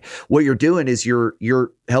away. What you're doing is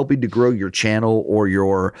you're helping to grow your channel or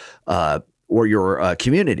your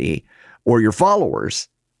community or your followers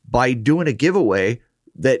by doing a giveaway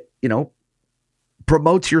that, you know,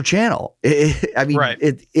 promotes your channel. I mean, right.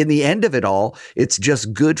 In the end of it all, it's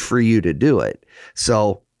just good for you to do it.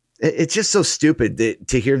 So it's just so stupid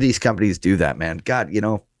to hear these companies do that, man. God, you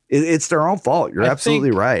know, it's their own fault. You're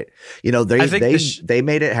absolutely right. You know, they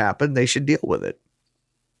made it happen. They should deal with it.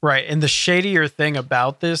 Right. And the shadier thing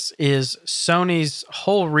about this is Sony's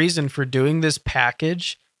whole reason for doing this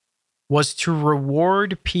package was to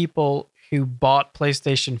reward people who bought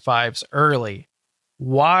PlayStation 5s early,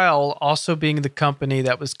 while also being the company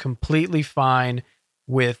that was completely fine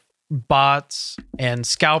with bots and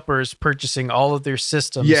scalpers purchasing all of their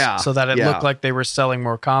systems so that it looked like they were selling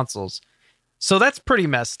more consoles. So that's pretty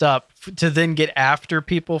messed up to then get after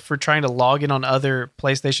people for trying to log in on other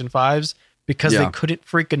PlayStation 5s because they couldn't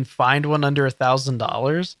freaking find one under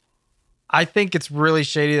 $1,000. I think it's really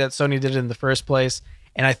shady that Sony did it in the first place.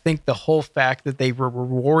 And I think the whole fact that they were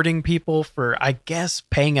rewarding people for, I guess,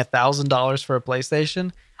 paying $1,000 for a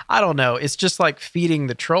PlayStation, I don't know. It's just like feeding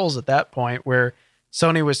the trolls at that point, where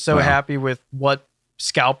Sony was so happy with what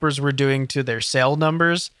scalpers were doing to their sale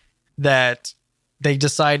numbers that they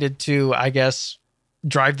decided to, I guess,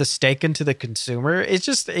 drive the stake into the consumer. It's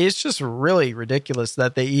just really ridiculous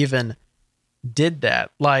that they even did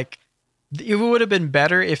that. Like, it would have been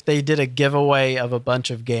better if they did a giveaway of a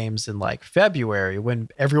bunch of games in like February, when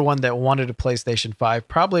everyone that wanted a PlayStation 5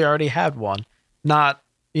 probably already had one. Not,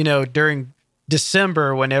 you know, during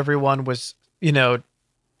December when everyone was, you know,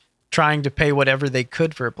 trying to pay whatever they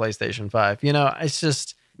could for a PlayStation 5. You know, it's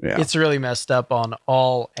just, it's really messed up on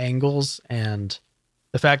all angles. And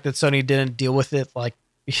the fact that Sony didn't deal with it like,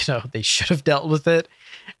 you know, they should have dealt with it.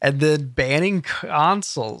 And then banning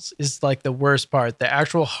consoles is like the worst part. The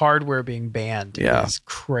actual hardware being banned is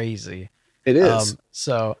crazy. It is.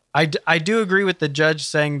 So I do agree with the judge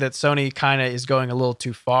saying that Sony kind of is going a little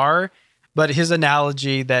too far, but his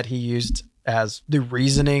analogy that he used as the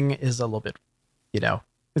reasoning is a little bit, you know,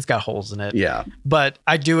 it's got holes in it. Yeah. But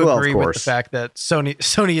I do agree with the fact that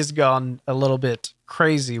Sony has gone a little bit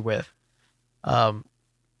crazy with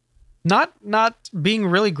not being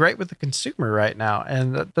really great with the consumer right now,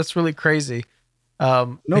 and that's really crazy.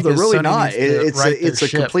 No, they're really Sony not. It's a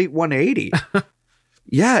complete 180.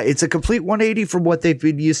 Yeah, it's a complete 180 from what they've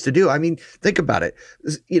been used to do. I mean, think about it.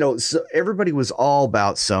 You know, so everybody was all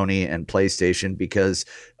about Sony and PlayStation because,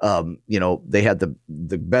 you know, they had the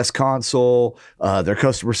best console. Their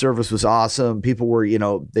customer service was awesome. People were, you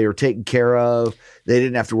know, they were taken care of. They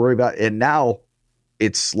didn't have to worry about it. And now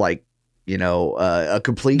it's like, you know, a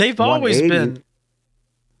complete. They've always been.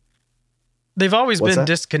 They've always been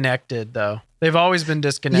disconnected, though. They've always been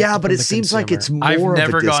disconnected. Yeah, but it seems like it's more. I've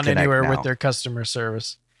never gone anywhere now. with their customer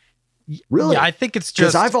service. Really? Yeah, I think it's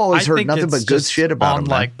just. Because I've always heard nothing but good shit about them.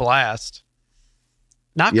 Like Blast.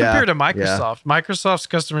 Not compared to Microsoft. Microsoft's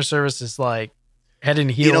customer service is like head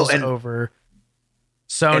and heels over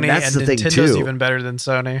Sony, and Nintendo's even better than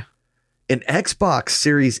Sony. An Xbox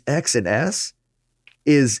Series X and S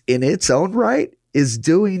is in its own right is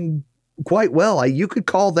doing quite well. You could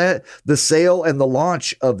call that the sale and the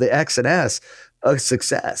launch of the X and S a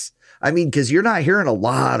success. I mean, because you're not hearing a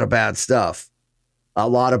lot of bad stuff, a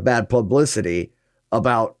lot of bad publicity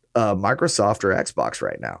about Microsoft or Xbox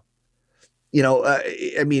right now. You know,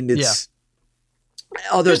 I mean, it's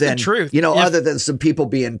other than truth. You know, other than some people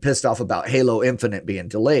being pissed off about Halo Infinite being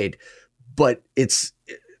delayed, but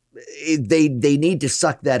they need to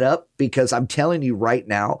suck that up, because I'm telling you right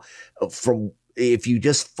now, if you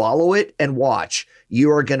just follow it and watch,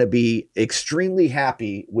 you are going to be extremely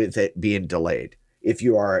happy with it being delayed if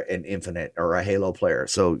you are an Infinite or a Halo player.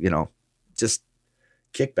 So, you know, just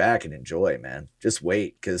kick back and enjoy, man. Just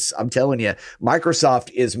wait, because I'm telling you,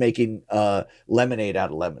 Microsoft is making lemonade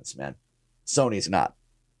out of lemons, man. Sony's not.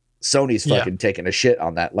 Sony's fucking taking a shit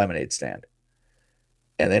on that lemonade stand,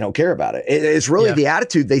 and they don't care about it. It's really the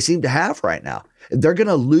attitude they seem to have right now. They're going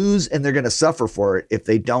to lose and they're going to suffer for it if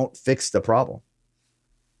they don't fix the problem.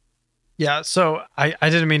 Yeah, so I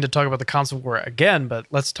didn't mean to talk about the console war again, but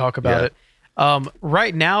let's talk about it.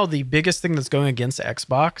 Right now, the biggest thing that's going against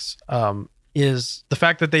Xbox is the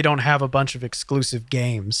fact that they don't have a bunch of exclusive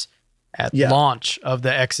games at launch of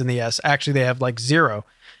the X and the S. Actually, they have like 0.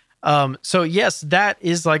 So yes, that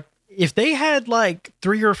is like, if they had like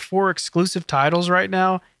 3 or 4 exclusive titles right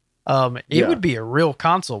now, it would be a real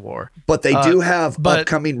console war. But they do have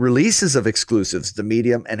upcoming releases of exclusives, the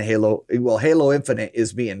Medium and Halo. Well, Halo Infinite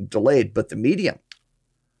is being delayed, but the Medium,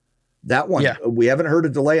 that one, we haven't heard a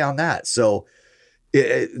delay on that. So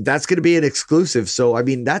that's going to be an exclusive. So, I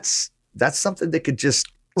mean, that's something that could just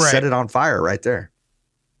set it on fire right there.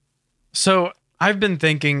 So I've been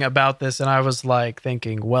thinking about this, and I was like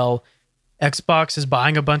thinking, well, Xbox is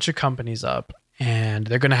buying a bunch of companies up, and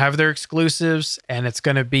they're going to have their exclusives, and it's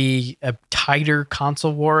going to be a tighter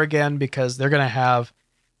console war again because they're going to have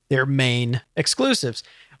their main exclusives.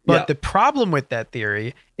 But the problem with that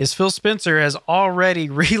theory is Phil Spencer has already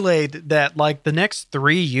relayed that like the next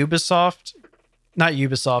 3 the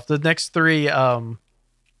next 3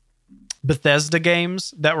 Bethesda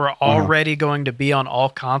games that were already going to be on all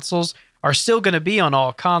consoles are still going to be on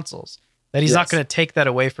all consoles. That he's not going to take that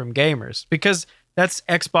away from gamers, because that's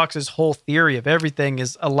Xbox's whole theory of everything,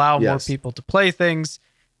 is allow more people to play things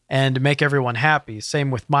and make everyone happy. Same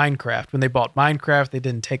with Minecraft. When they bought Minecraft, they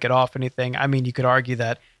didn't take it off anything. I mean, you could argue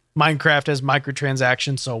that Minecraft has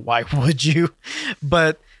microtransactions, so why would you?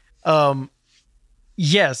 But that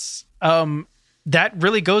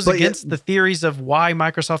really goes against the theories of why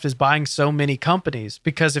Microsoft is buying so many companies,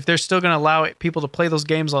 because if they're still going to allow people to play those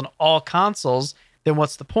games on all consoles, then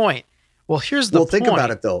what's the point? Well, here's the point. Think about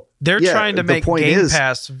it, though. They're trying to make Game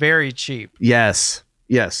Pass very cheap. Yes.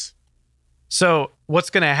 So what's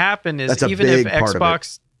going to happen is, even if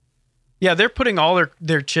Xbox... Yeah, they're putting all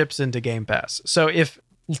their chips into Game Pass. So if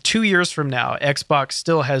 2 years from now, Xbox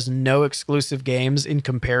still has no exclusive games in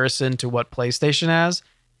comparison to what PlayStation has,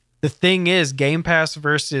 the thing is, Game Pass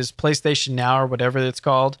versus PlayStation Now, or whatever it's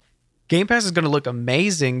called, Game Pass is going to look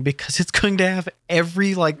amazing because it's going to have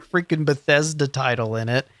every like freaking Bethesda title in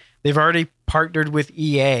it. They've already partnered with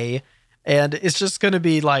EA, and it's just going to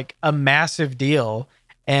be like a massive deal.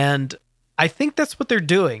 And I think that's what they're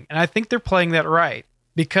doing. And I think they're playing that right,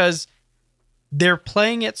 because they're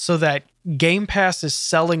playing it so that Game Pass is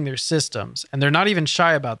selling their systems, and they're not even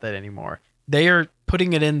shy about that anymore. They are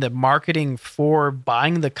putting it in the marketing for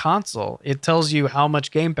buying the console. It tells you how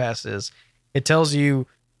much Game Pass is. It tells you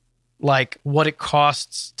like what it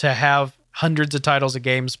costs to have hundreds of titles of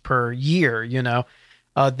games per year, you know.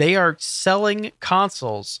 They are selling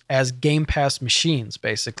consoles as Game Pass machines,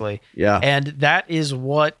 basically. Yeah. And that is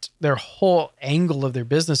what their whole angle of their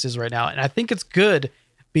business is right now. And I think it's good,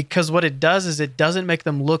 because what it does is it doesn't make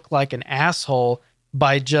them look like an asshole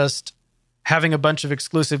by just having a bunch of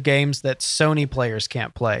exclusive games that Sony players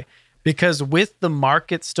can't play. Because with the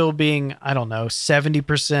market still being, I don't know, 70%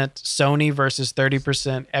 Sony versus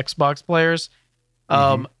 30% Xbox players,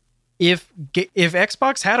 if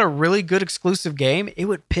Xbox had a really good exclusive game, it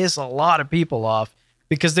would piss a lot of people off,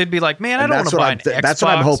 because they'd be like, man, I don't want to buy an Xbox. That's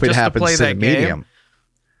what I'm hoping happens to the Medium.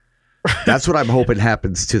 That's what I'm hoping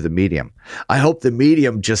happens to the medium. I hope the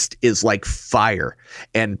medium just is like fire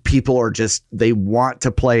and people are just, they want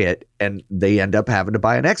to play it and they end up having to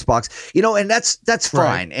buy an Xbox, you know, and that's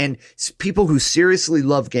fine. Right. And people who seriously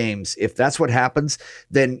love games, if that's what happens,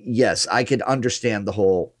 then yes, I could understand the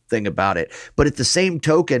whole thing about it. But at the same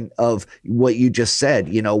token of what you just said,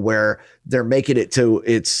 you know, where they're making it to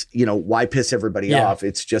it's, you know, why piss everybody off?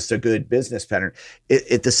 It's just a good business pattern.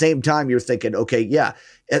 At the same time, you're thinking, okay, yeah,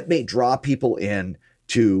 it may draw people in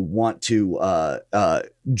to want to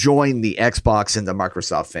join the Xbox and the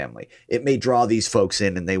Microsoft family. It may draw these folks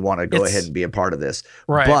in and they want to go ahead and be a part of this.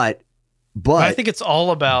 Right. But I think it's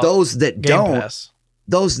all about those that Game don't. Pass.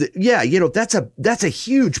 Those that, yeah, you know, that's a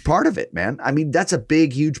huge part of it, man. I mean, that's a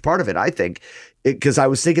big, huge part of it, I think, because I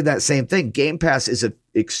was thinking that same thing. Game Pass is an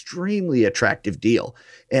extremely attractive deal,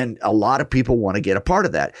 and a lot of people want to get a part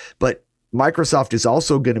of that. But Microsoft is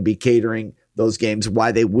also going to be catering those games.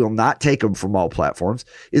 Why they will not take them from all platforms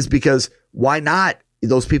is because why not?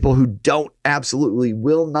 Those people who don't absolutely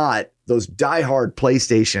will not, those diehard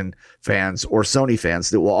PlayStation fans or Sony fans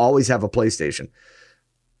that will always have a PlayStation,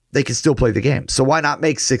 they can still play the game. So why not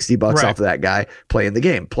make $60 off of that guy playing the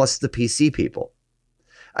game? Plus the PC people.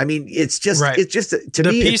 I mean, it's just, it's just, to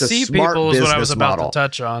me, it's a smart business model. Is what I was about to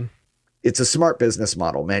touch on. It's a smart business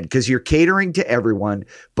model, man, because you're catering to everyone,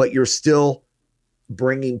 but you're still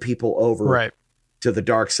bringing people over to the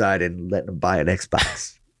dark side and letting them buy an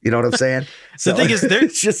Xbox. You know what I'm saying? The thing is,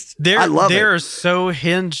 they're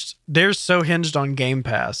so hinged on Game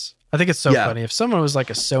Pass. I think it's so funny. If someone was like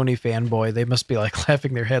a Sony fanboy, they must be like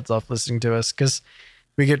laughing their heads off listening to us because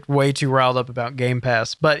we get way too riled up about Game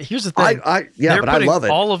Pass. But here's the thing. I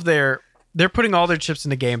love it. They're putting all their chips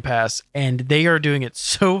into Game Pass, and they are doing it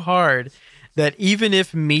so hard that even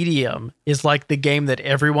if Medium is like the game that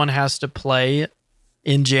everyone has to play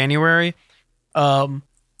in January,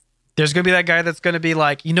 there's going to be that guy that's going to be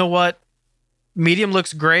like, you know what? Medium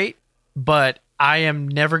looks great, but I am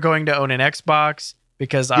never going to own an Xbox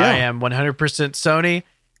because I am 100% Sony.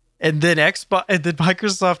 And then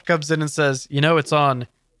Microsoft comes in and says, you know, it's on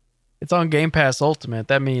Game Pass Ultimate.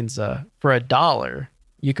 That means for $1,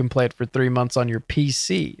 you can play it for 3 months on your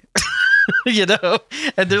PC. You know?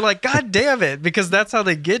 And they're like, God damn it, because that's how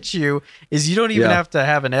they get you, is you don't even have to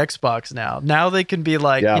have an Xbox now. Now they can be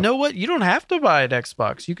like, you know what? You don't have to buy an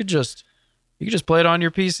Xbox. You could just play it on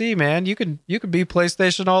your PC, man. You can be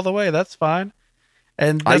PlayStation all the way. That's fine.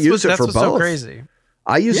 And that's what's so crazy.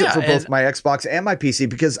 I use it for both my Xbox and my PC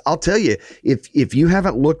because I'll tell you, if you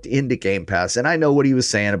haven't looked into Game Pass, and I know what he was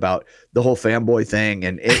saying about the whole fanboy thing,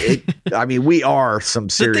 and I mean, we are some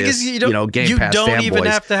serious, Game Pass fanboys. You don't even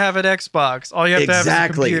have to have an Xbox. All you have to have is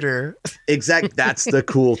a computer. Exactly. That's the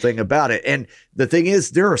cool thing about it. And the thing is,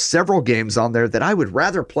 there are several games on there that I would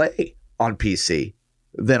rather play on PC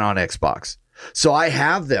than on Xbox. So I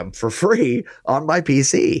have them for free on my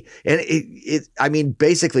PC. And I mean,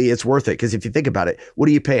 basically it's worth it. Cause if you think about it, what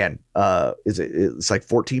are you paying? It's like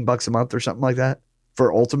 $14 a month or something like that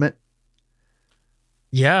for Ultimate.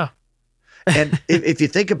 Yeah. And if you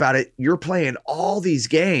think about it, you're playing all these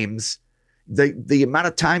games, the amount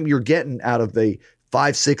of time you're getting out of the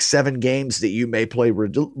 5, 6, 7 games that you may play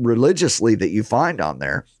religiously that you find on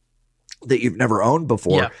there that you've never owned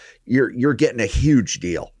before, you're getting a huge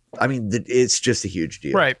deal. I mean, it's just a huge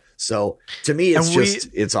deal. Right. So to me,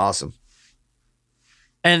 it's awesome.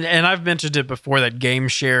 And I've mentioned it before that game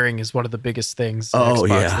sharing is one of the biggest things. Oh, Xbox.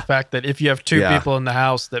 yeah. The fact that if you have two people in the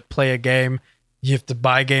house that play a game, you have to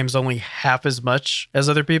buy games only half as much as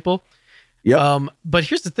other people. Yep. But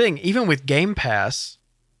here's the thing. Even with Game Pass,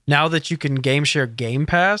 now that you can game share Game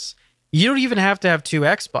Pass, you don't even have to have two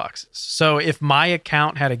Xboxes. So if my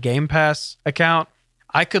account had a Game Pass account,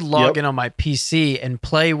 I could log in on my PC and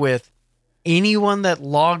play with anyone that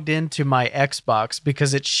logged into my Xbox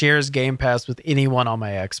because it shares Game Pass with anyone on my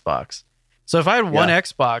Xbox. So if I had one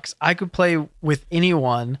Xbox, I could play with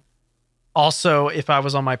anyone also if I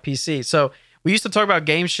was on my PC. So we used to talk about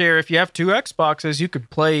game share. If you have two Xboxes, you could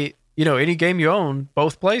play, any game you own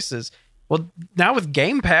both places. Well, now with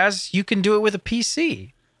Game Pass, you can do it with a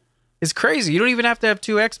PC. It's crazy. You don't even have to have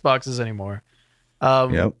two Xboxes anymore.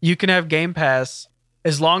 You can have Game Pass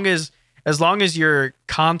as long as your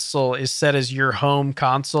console is set as your home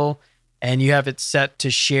console and you have it set to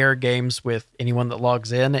share games with anyone that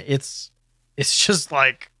logs in. It's just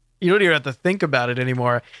like you don't even have to think about it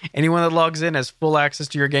anymore. Anyone that logs in has full access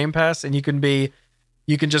to your Game Pass, and you can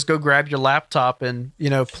just go grab your laptop and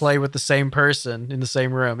play with the same person in the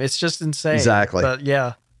same room. It's just insane. Exactly. But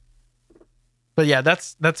yeah,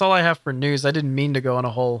 that's all I have for news. I didn't mean to go on a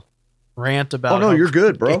whole rant about. Oh no, you're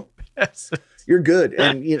good, bro. You're good.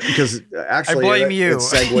 And because actually I blame you.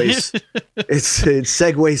 It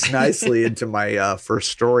segues nicely into my first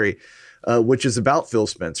story, which is about Phil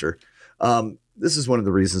Spencer. This is one of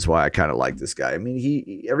the reasons why I kind of like this guy. I mean,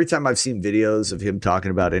 he every time I've seen videos of him talking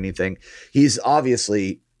about anything, he's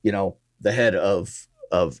obviously, the head of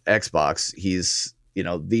Xbox. He's,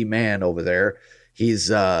 the man over there. He's,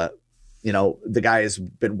 the guy has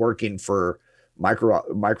been working for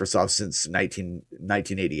Microsoft since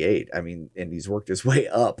 1988. I mean, and he's worked his way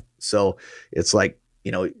up. So it's like,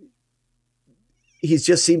 he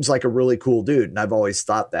just seems like a really cool dude. And I've always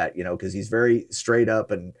thought that, because he's very straight up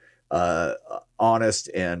and honest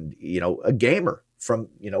and, a gamer from,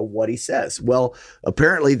 what he says. Well,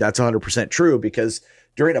 apparently that's 100% true, because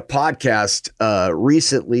during a podcast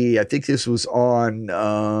recently, I think this was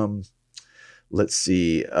on, let's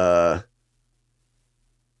see,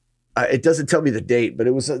 it doesn't tell me the date, but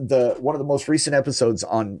it was one of the most recent episodes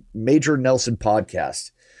on Major Nelson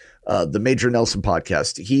podcast, the Major Nelson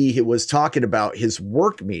podcast. He was talking about his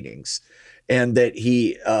work meetings, and that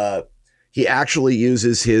he actually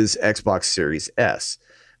uses his Xbox Series S,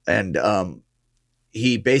 and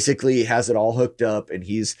he basically has it all hooked up, and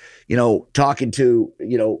he's, talking to,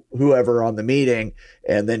 whoever on the meeting,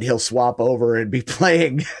 and then he'll swap over and be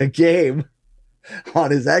playing a game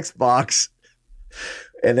on his Xbox,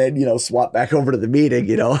 and then, swap back over to the meeting,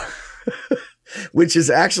 which is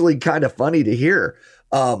actually kind of funny to hear,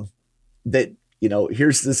 that,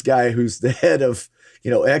 here's this guy who's the head of,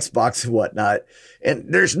 Xbox and whatnot.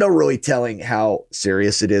 And there's no really telling how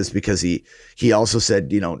serious it is, because he also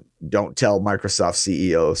said, don't tell Microsoft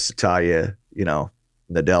CEO Satya,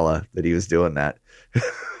 Nadella, that he was doing that.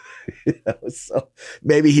 So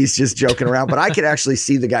maybe he's just joking around, but I could actually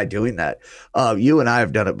see the guy doing that. You and I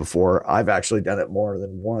have done it before. I've actually done it more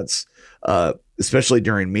than once, especially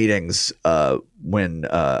during meetings when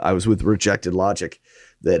I was with Rejected Logic,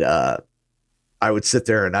 that I would sit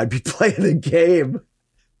there and I'd be playing a game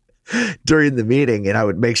during the meeting, and I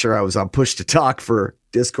would make sure I was on push to talk for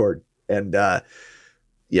Discord. And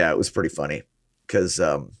it was pretty funny, because,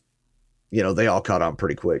 they all caught on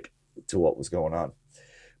pretty quick to what was going on.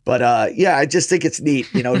 But I just think it's neat.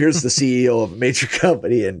 Here's the CEO of a major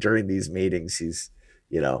company, and during these meetings, he's,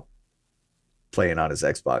 playing on his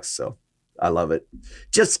Xbox. So I love it.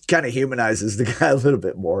 Just kind of humanizes the guy a little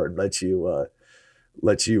bit more, and lets you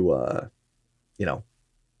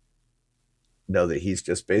know that he's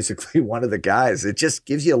just basically one of the guys. It just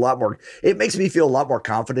gives you it makes me feel a lot more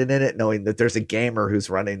confident in it, knowing that there's a gamer who's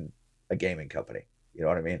running a gaming company. You know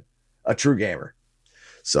what I mean? A true gamer.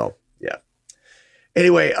 So, yeah.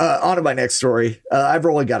 Anyway, on to my next story. I've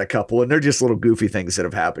only got a couple, and they're just little goofy things that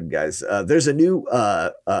have happened, guys. There's a new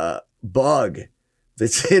bug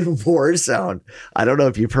that's in Warzone. I don't know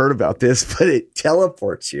if you've heard about this, but it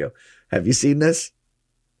teleports you. Have you seen this?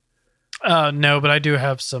 No, but I do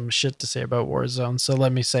have some shit to say about Warzone, so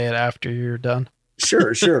let me say it after you're done.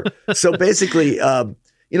 Sure. So basically,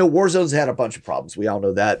 Warzone's had a bunch of problems. We all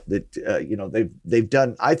know that they've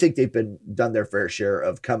done, I think they've done their fair share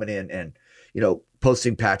of coming in and,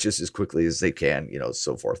 posting patches as quickly as they can,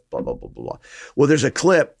 so forth, blah, blah, blah, blah. Well, there's a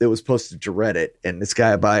clip that was posted to Reddit, and this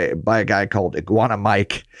guy by a guy called Iguana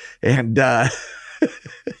Mike. And I've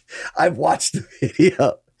watched the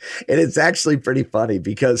video, and it's actually pretty funny,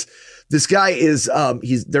 because this guy is,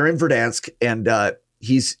 they're in Verdansk, and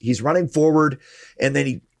he's running forward, and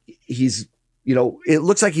then he's, it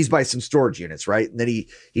looks like he's by some storage units, right? And then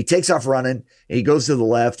he takes off running, and he goes to the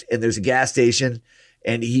left, and there's a gas station,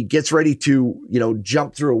 and he gets ready to,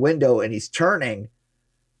 jump through a window, and he's turning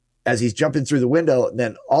as he's jumping through the window. And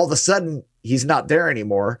then all of a sudden, he's not there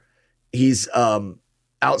anymore. He's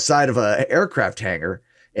outside of an aircraft hangar,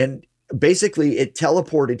 and basically it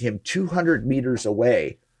teleported him 200 meters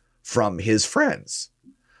away from his friends.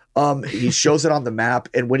 He shows it on the map,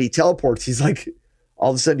 and when he teleports, he's like, all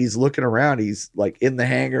of a sudden he's looking around. He's like in the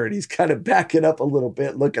hangar, and he's kind of backing up a little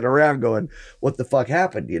bit, looking around going, what the fuck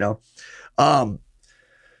happened?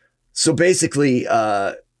 So basically, he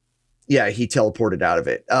teleported out of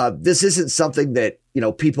it. This isn't something that,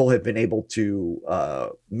 people have been able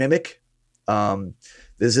to mimic.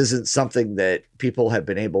 This isn't something that people have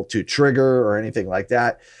been able to trigger or anything like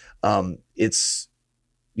that. It's,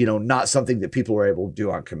 not something that people are able to do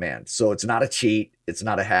on command. So it's not a cheat. It's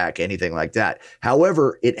not a hack, anything like that.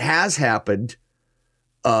 However, it has happened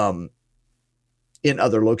in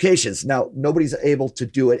other locations. Now, nobody's able to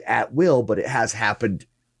do it at will, but it has happened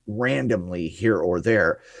randomly here or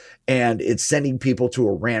there, and it's sending people to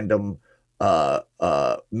a random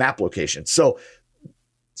map location. So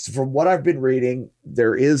from what I've been reading,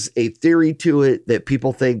 there is a theory to it that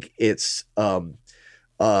people think it's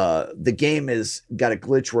the game is got a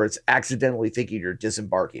glitch where it's accidentally thinking you're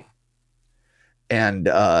disembarking, and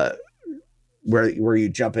where you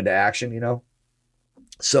jump into action,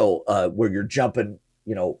 so where you're jumping,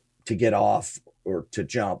 to get off or to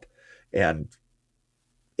jump, and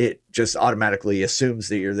it just automatically assumes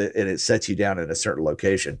that you're and it sets you down in a certain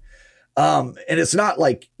location. And it's not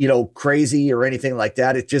like, crazy or anything like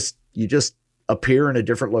that. You just appear in a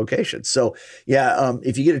different location. So yeah,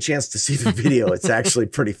 if you get a chance to see the video, it's actually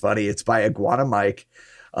pretty funny. It's by Iguana Mike.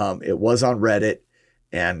 It was on Reddit,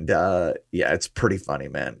 and yeah, it's pretty funny,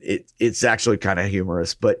 man. It's actually kind of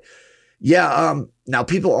humorous, but yeah. Now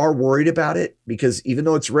people are worried about it because even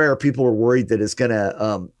though it's rare, people are worried that it's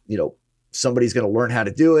gonna, somebody's going to learn how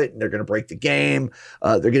to do it and they're going to break the game.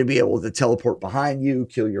 They're going to be able to teleport behind you,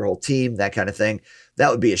 kill your whole team, that kind of thing.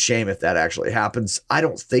 That would be a shame if that actually happens. I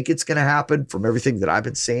don't think it's going to happen from everything that I've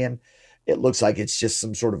been seeing. It looks like it's just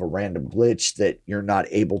some sort of a random glitch that you're not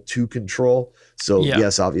able to control. So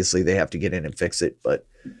yes, obviously they have to get in and fix it, but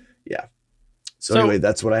yeah. So anyway,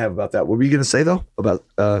 that's what I have about that. What were you going to say though about,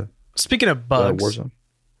 speaking of bugs, Warzone?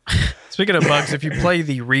 Speaking of bugs, if you play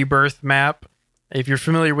the Rebirth map, if you're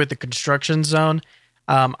familiar with the construction zone,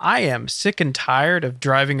 I am sick and tired of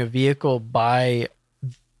driving a vehicle by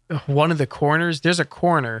one of the corners. There's a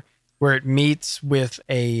corner where it meets with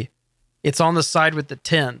it's on the side with the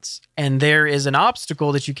tents, and there is an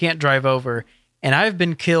obstacle that you can't drive over. And I've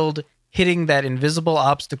been killed hitting that invisible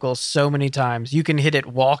obstacle so many times. You can hit it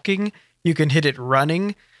walking, you can hit it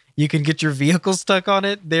running, you can get your vehicle stuck on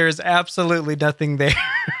it. There's absolutely nothing there.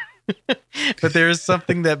 But there is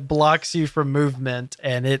something that blocks you from movement,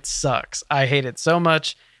 and it sucks. I hate it so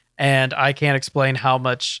much, and I can't explain how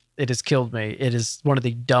much it has killed me. It is one of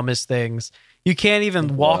the dumbest things. You can't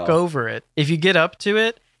even walk over it. If you get up to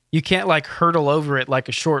it, you can't hurdle over it like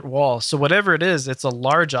a short wall. So whatever it is, it's a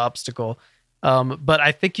large obstacle. But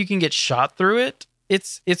I think you can get shot through it.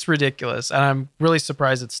 It's ridiculous, and I'm really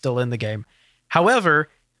surprised it's still in the game. However,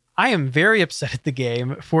 I am very upset at the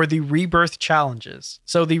game for the Rebirth challenges.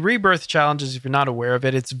 So the Rebirth challenges, if you're not aware of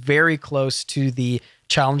it, it's very close to the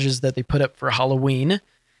challenges that they put up for Halloween.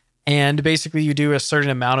 And basically you do a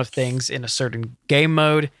certain amount of things in a certain game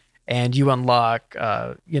mode, and you unlock,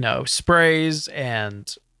 sprays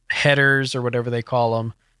and headers or whatever they call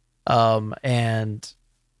them. And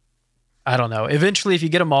I don't know. Eventually, if you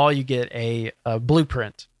get them all, you get a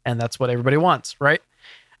blueprint, and that's what everybody wants, right?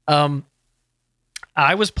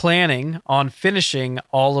 I was planning on finishing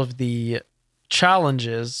all of the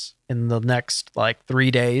challenges in the next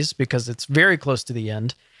 3 days because it's very close to the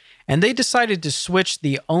end. And they decided to switch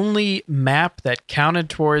the only map that counted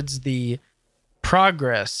towards the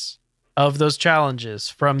progress of those challenges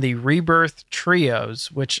from the Rebirth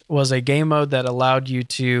Trios, which was a game mode that allowed you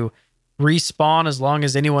to respawn as long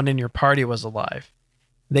as anyone in your party was alive.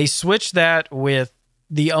 They switched that with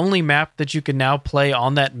the only map that you can now play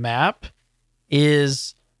on that map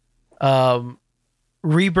is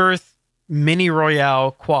Rebirth Mini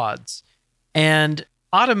Royale Quads. And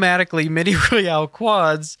automatically Mini Royale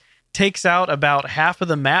Quads takes out about half of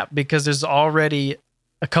the map because there's already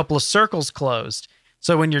a couple of circles closed.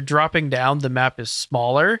 So when you're dropping down, the map is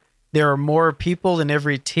smaller. There are more people in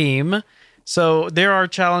every team. So there are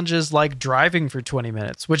challenges like driving for 20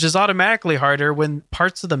 minutes, which is automatically harder when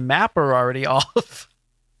parts of the map are already off.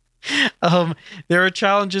 There are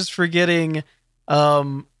challenges for getting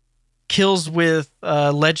kills with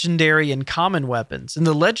legendary and common weapons. And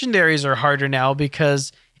the legendaries are harder now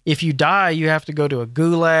because if you die, you have to go to a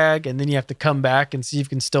gulag, and then you have to come back and see if you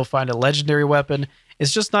can still find a legendary weapon.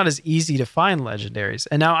 It's just not as easy to find legendaries.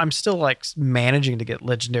 And now I'm still managing to get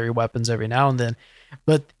legendary weapons every now and then.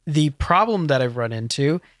 But the problem that I've run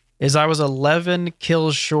into is I was 11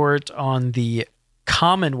 kills short on the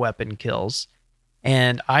common weapon kills.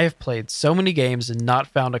 And I have played so many games and not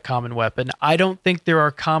found a common weapon. I don't think there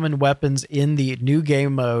are common weapons in the new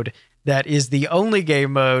game mode that is the only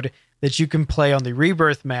game mode that you can play on the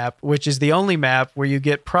Rebirth map, which is the only map where you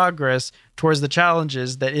get progress towards the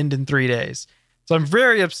challenges that end in 3 days. So I'm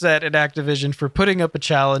very upset at Activision for putting up a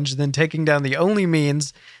challenge and then taking down the only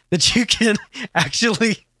means that you can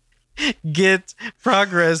actually get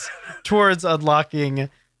progress towards unlocking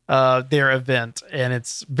their event, and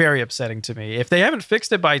it's very upsetting to me. If they haven't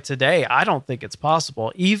fixed it by today, I don't think it's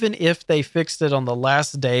possible. Even if they fixed it on the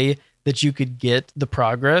last day that you could get the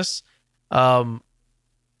progress,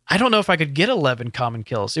 I don't know if I could get 11 common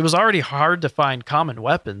kills. It was already hard to find common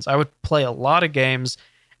weapons. I would play a lot of games,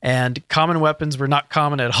 and common weapons were not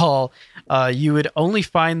common at all. You would only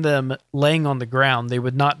find them laying on the ground. They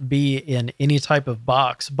would not be in any type of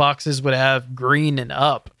box. Boxes would have green and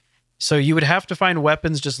up. So you would have to find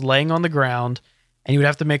weapons just laying on the ground, and you would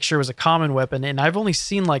have to make sure it was a common weapon. And I've only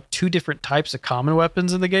seen like 2 different types of common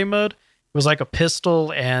weapons in the game mode. It was like a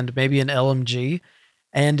pistol and maybe an LMG.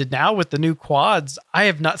 And now with the new quads, I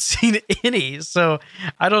have not seen any. So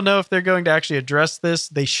I don't know if they're going to actually address this.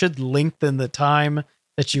 They should lengthen the time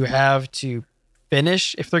that you have to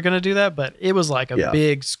finish if they're going to do that. But it was like a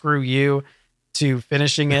big screw you to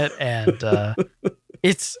finishing it. And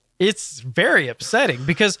it's very upsetting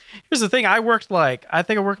because here's the thing. I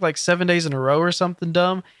think I worked like 7 days in a row or something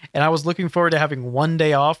dumb. And I was looking forward to having one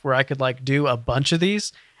day off where I could like do a bunch of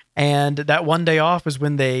these. And that one day off was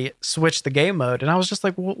when they switched the game mode. And I was just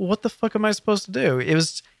like, what the fuck am I supposed to do? It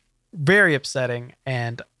was very upsetting.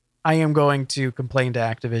 And I am going to complain to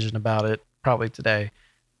Activision about it probably today.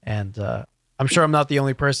 And I'm sure I'm not the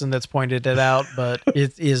only person that's pointed it out, but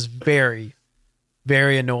it is very,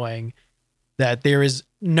 very annoying that there is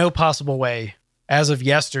no possible way as of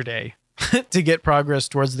yesterday to get progress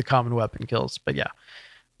towards the common weapon kills. But yeah,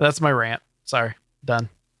 that's my rant. Sorry, done.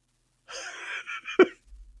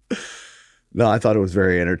 No, I thought it was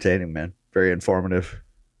very entertaining, man. Very informative.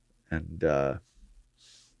 And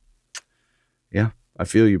yeah, I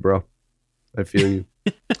feel you, bro. I feel you.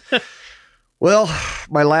 Well,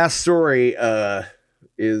 my last story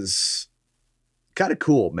is kind of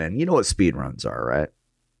cool, man. You know what speedruns are, right?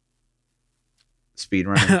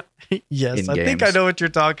 Speedrunning. Yes, I think I know what you're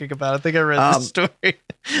talking about. I think I read this story.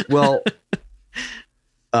 Well,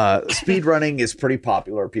 speed running is pretty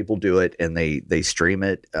popular. People do it and they stream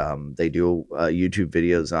it. They do YouTube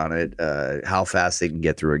videos on it, how fast they can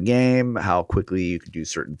get through a game, how quickly you can do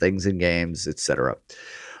certain things in games, etc.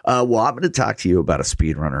 Well, I'm going to talk to you about a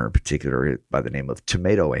speedrunner in particular by the name of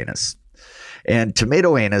Tomato Anus. And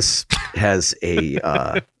Tomato Anus has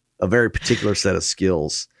a very particular set of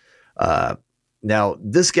skills. Now,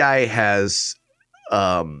 this guy has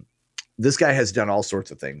done all sorts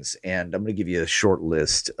of things, and I'm going to give you a short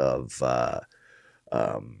list of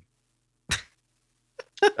some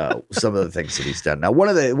of the things that he's done. Now, one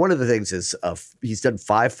of the things is he's done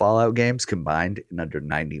 5 Fallout games combined in under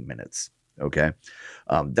 90 minutes. Okay,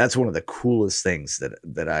 that's one of the coolest things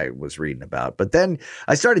that I was reading about. But then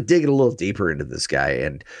I started digging a little deeper into this guy,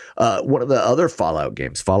 and one of the other Fallout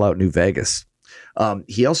games, Fallout New Vegas,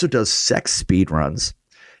 he also does sex speed runs.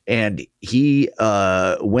 And he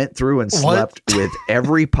went through and slept with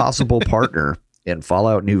every possible partner in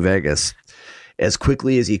Fallout New Vegas as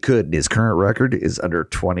quickly as he could. And his current record is under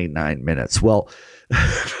 29 minutes. Well,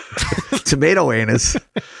 Tomato Anus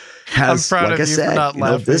has, like I said,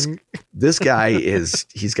 this guy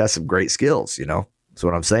he's got some great skills, you know. That's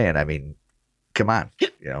what I'm saying. I mean, come on, you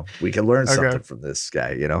know, we can learn something from this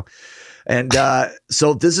guy, you know. And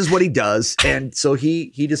so this is what he does. And so he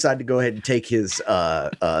decided to go ahead and take his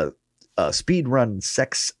speed run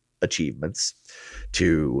sex achievements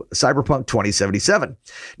to Cyberpunk 2077.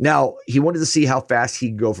 Now, he wanted to see how fast he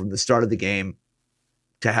could go from the start of the game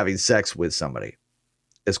to having sex with somebody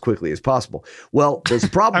as quickly as possible. Well, there's a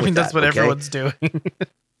problem with that. That's what everyone's doing.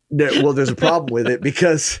 Well, there's a problem with it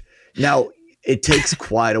because now it takes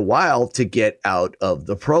quite a while to get out of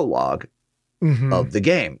the prologue of the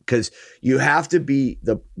game, because you have to be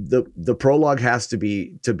the prologue has to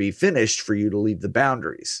be finished for you to leave the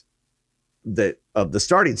boundaries of the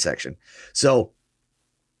starting section. So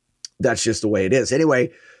that's just the way it is.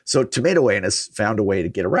 Anyway, so Tomato Anus found a way to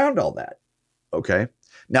get around all that. Okay.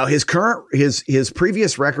 Now his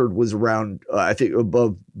previous record was around I think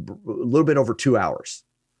above a little bit over 2 hours,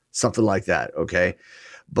 something like that. Okay.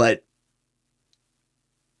 But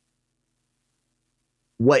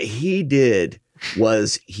what he did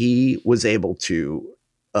was he was able to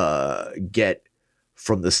get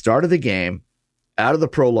from the start of the game out of the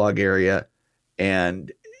prologue area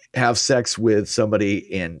and have sex with somebody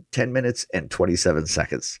in 10 minutes and 27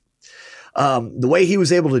 seconds. The way he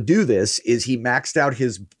was able to do this is he maxed out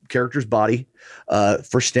his character's body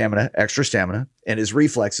for stamina, extra stamina, and his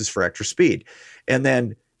reflexes for extra speed. And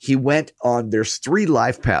then he went on, there's 3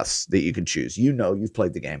 life paths that you can choose. You know, you've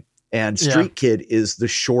played the game. And Street Kid is the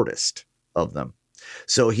shortest of them.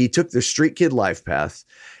 So he took the Street Kid life path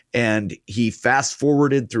and he fast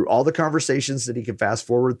forwarded through all the conversations that he could fast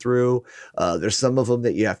forward through. There's some of them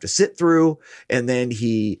that you have to sit through. And then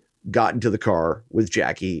he got into the car with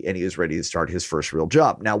Jackie and he was ready to start his first real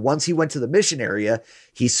job. Now, once he went to the mission area,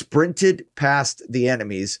 he sprinted past the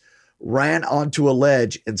enemies, ran onto a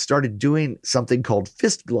ledge and started doing something called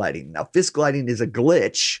fist gliding. Now, fist gliding is a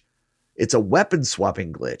glitch. It's a weapon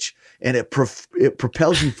swapping glitch, and it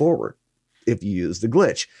propels you forward if you use the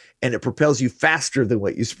glitch, and it propels you faster than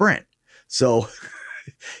what you sprint. So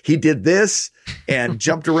he did this and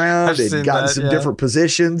jumped around and got in some different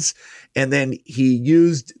positions. And then he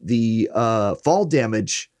used the fall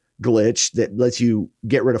damage glitch that lets you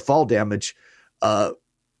get rid of fall damage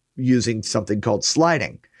using something called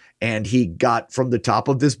sliding. And he got from the top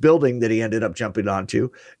of this building that he ended up jumping onto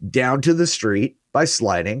down to the street by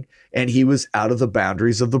sliding, and he was out of the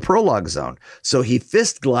boundaries of the prologue zone. So he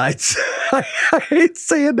fist glides. I hate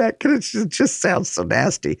saying that because it just sounds so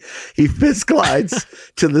nasty. He fist glides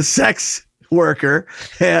to the sex worker,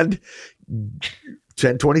 and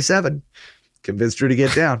 1027 convinced her to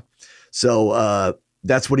get down. So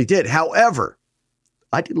that's what he did. However,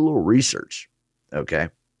 I did a little research. Okay.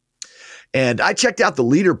 And I checked out the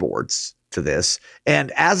leaderboards to this.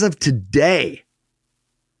 And as of today,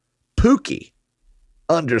 Pookie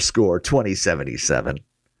 _2077,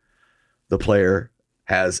 the player,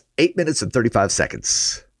 has 8 minutes and 35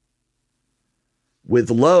 seconds with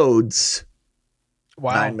loads.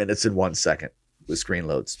 9 minutes and 1 second with screen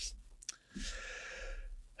loads.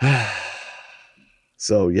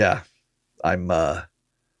 So yeah, I'm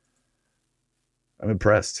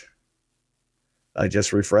impressed. I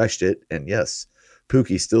just refreshed it, and yes,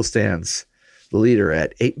 Pookie still stands the leader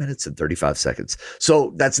at 8 minutes and 35 seconds.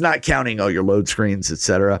 So that's not counting all your load screens,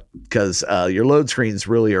 etc., because your load screens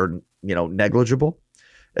really are, negligible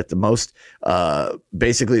at the most.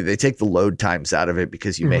 Basically, they take the load times out of it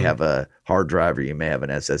because you may have a hard drive or you may have an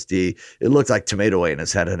SSD. It looked like Tomato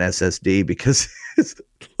Anus had an SSD because his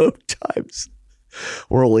load times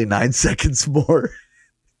were only 9 seconds more.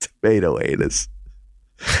 Tomato Anus.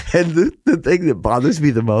 And the thing that bothers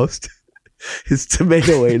me the most is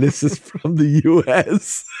Tomato Anus is from the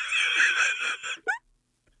U.S.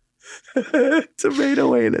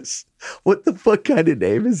 Tomato Anus. What the fuck kind of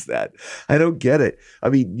name is that? I don't get it. I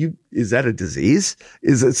mean, is that a disease?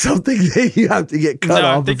 Is it something that you have to get cut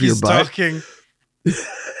off of your butt?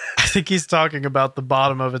 I think he's talking about the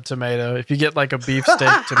bottom of a tomato. If you get like a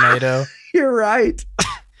beefsteak tomato. You're right.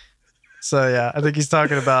 So yeah, I think he's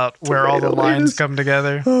talking about where all the lines come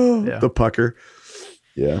together. Yeah. The pucker.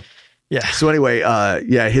 Yeah. Yeah. So anyway,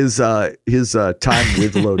 his time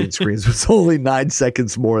with loading screens was only 9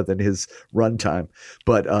 seconds more than his run time,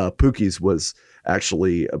 but Pookie's was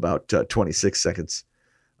actually about 26 seconds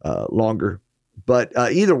longer. But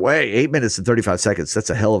either way, 8 minutes and 35 seconds.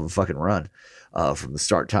 That's a hell of a fucking run from the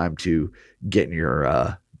start time to getting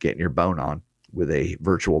your bone on with a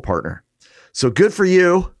virtual partner. So good for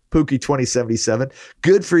you, Pookie 2077.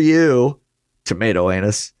 Good for you, Tomato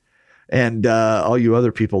Anus. And all you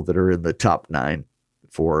other people that are in the top 9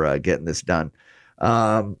 for getting this done.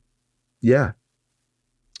 Yeah.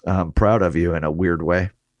 I'm proud of you in a weird way.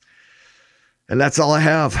 And that's all I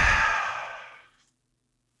have.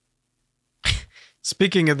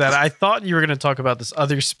 Speaking of that, I thought you were going to talk about this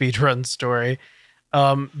other speedrun story.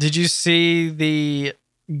 Did you see the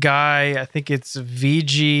guy, I think it's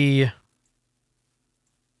VG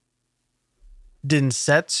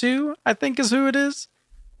Densetsu, I think is who it is?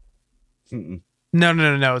 Mm-mm.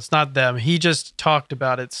 No. It's not them. He just talked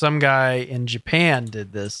about it. Some guy in Japan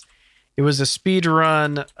did this. It was a speed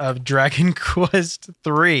run of Dragon Quest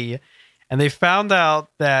 3, and they found out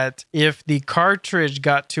that if the cartridge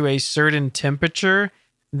got to a certain temperature,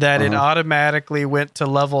 that it automatically went to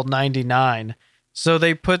level 99. So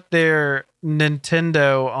they put their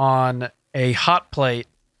Nintendo on a hot plate,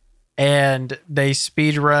 and they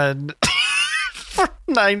speed run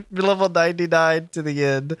level 99 to the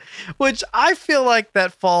end, which I feel like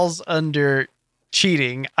that falls under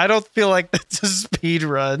cheating. I don't feel like that's a speed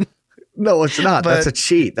run. No, it's not. That's a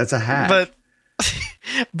cheat. That's a hack.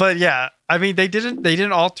 But yeah, I mean, they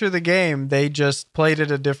didn't alter the game. They just played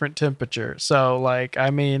at a different temperature. So like, I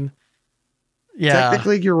mean, yeah,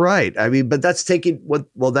 technically you're right. I mean, but that's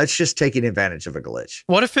that's just taking advantage of a glitch.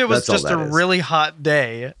 What if it was just a really hot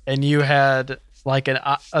day and you had like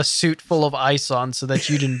a suit full of ice on so that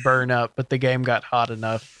you didn't burn up, but the game got hot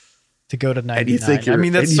enough to go to 99. I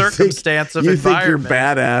mean, that's circumstance of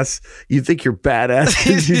environment. You think you're badass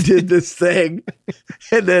because you did this thing.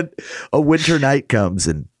 And then a winter night comes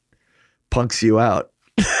and punks you out.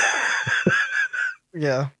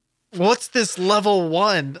 Yeah. What's this level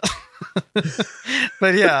 1?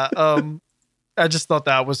 But yeah, I just thought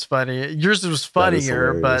that was funny. Yours was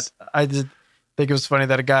funnier, but I did think it was funny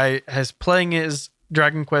that a guy has playing his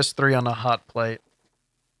Dragon Quest 3 on a hot plate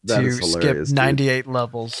to skip 98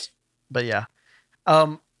 levels. But yeah.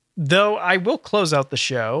 Though I will close out the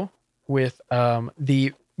show with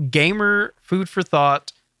the gamer food for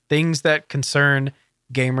thought, things that concern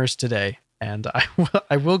gamers today. And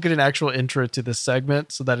I will get an actual intro to this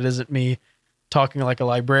segment so that it isn't me talking like a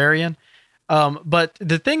librarian. But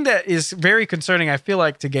the thing that is very concerning, I feel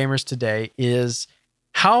like, to gamers today is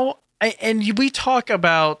how, and we talk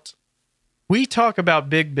about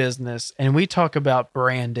big business and we talk about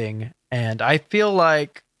branding. And I feel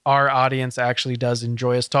like our audience actually does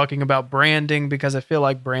enjoy us talking about branding, because I feel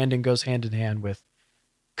like branding goes hand in hand with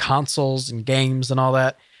consoles and games and all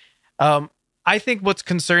that. I think what's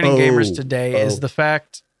concerning gamers today is the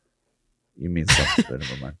fact. You mean something, but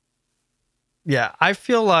never mind. Yeah, I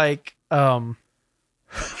feel like, yeah,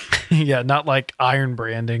 not like iron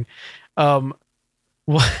branding.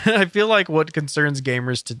 I feel like what concerns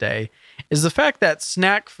gamers today is the fact that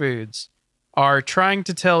snack foods are trying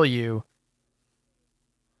to tell you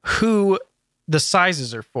who the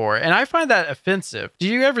sizes are for. And I find that offensive. Do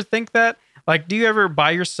you ever think that? Like, do you ever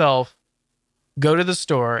by yourself go to the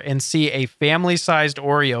store and see a family-sized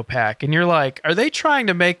Oreo pack and you're like, are they trying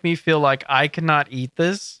to make me feel like I cannot eat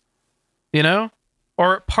this? You know?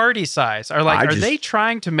 Or party size. Are they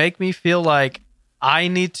trying to make me feel like I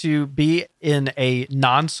need to be in a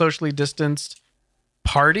non-socially distanced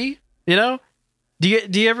party? You know? Do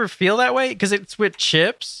you ever feel that way? Because it's with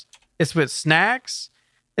chips, it's with snacks.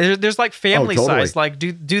 There's like family size. Like,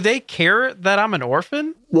 do they care that I'm an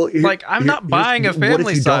orphan? Well, I'm not buying a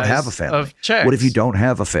family size. What if you don't have a family? Of checks. What if you don't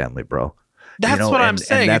have a family, bro? That's what I'm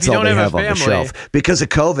saying. And that's all they have on the shelf. Because of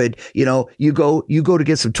COVID, you go to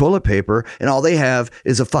get some toilet paper and all they have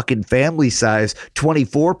is a fucking family size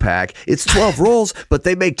 24 pack. It's 12 rolls, but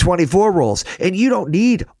they make 24 rolls. And you don't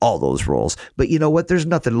need all those rolls. But you know what? There's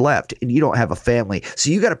nothing left and you don't have a family. So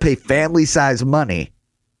you got to pay family size money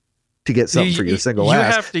to get something for your single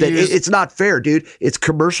ass. It's not fair, dude. It's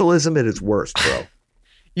commercialism at its worst, bro.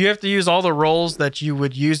 You have to use all the rolls that you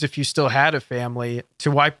would use if you still had a family to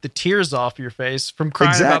wipe the tears off your face from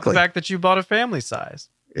crying about the fact that you bought a family size.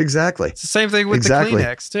 Exactly. It's the same thing with the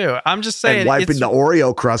Kleenex too. I'm just saying, and wiping the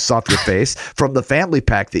Oreo crusts off your face from the family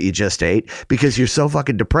pack that you just ate because you're so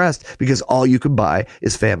fucking depressed because all you can buy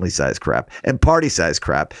is family size crap and party size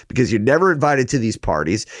crap because you're never invited to these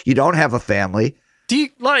parties. You don't have a family. Do you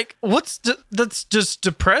that's just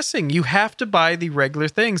depressing. You have to buy the regular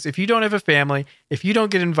things. If you don't have a family, if you don't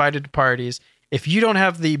get invited to parties, if you don't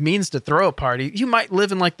have the means to throw a party, you might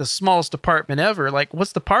live in like the smallest apartment ever. Like,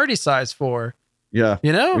 what's the party size for? Yeah,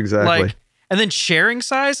 exactly. Like, and then sharing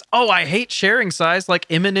size. Oh, I hate sharing size. Like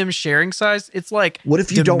M&M sharing size. It's like, what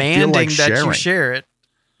if you don't feel like sharing? That you share it?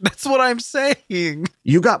 That's what I'm saying.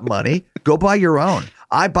 You got money. Go buy your own.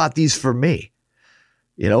 I bought these for me.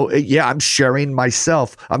 Yeah, I'm sharing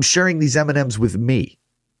myself. I'm sharing these M&Ms with me.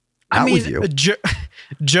 With you.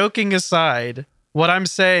 Joking aside, what I'm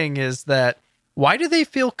saying is that why do they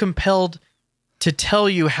feel compelled to tell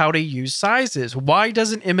you how to use sizes? Why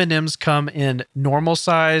doesn't M&Ms come in normal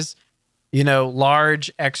size,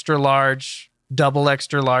 large, extra large, double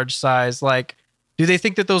extra large size? Like, do they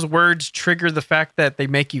think that those words trigger the fact that they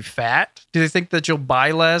make you fat? Do they think that you'll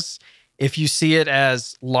buy less if you see it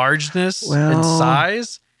as largeness and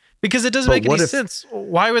size? Because it doesn't make any sense.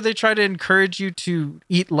 Why would they try to encourage you to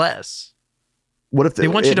eat less? What if they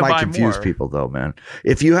want you to buy more? It might confuse people though, man.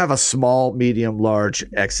 If you have a small, medium, large,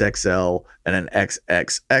 XXL, and an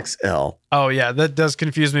XXXL. Oh yeah, that does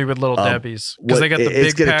confuse me with Little Debbie's. Because they got the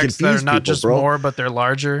big packs that are not just more, but they're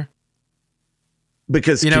larger.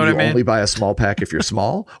 Because can you only buy a small pack if you're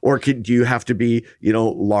small? Or do you have to be,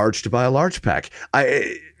 large to buy a large pack?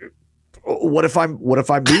 What if I'm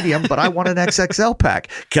medium, but I want an XXL pack?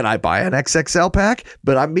 Can I buy an XXL pack,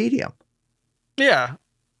 but I'm medium? Yeah.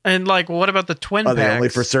 And like, what about the twin packs? Are they only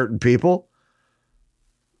for certain people?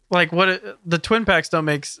 Like the twin packs don't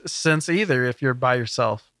make sense either if you're by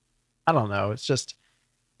yourself. I don't know.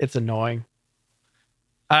 It's annoying.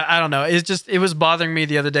 I don't know. It was bothering me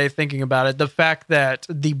the other day thinking about it. The fact that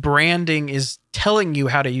the branding is telling you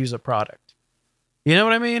how to use a product. You know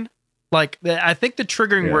what I mean? Like, I think the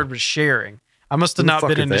triggering word was sharing. I must have not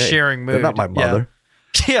been in a sharing mood. They're not my mother.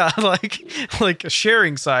 Yeah, like a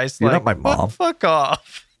sharing size. You're not my mom. Fuck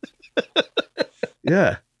off.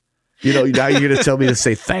 Yeah. Now you're going to tell me to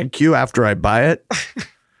say thank you after I buy it?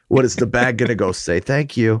 What is the bag going to go say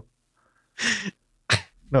thank you?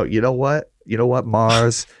 No, you know what? You know what,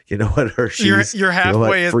 Mars? You know what, Hershey's? You're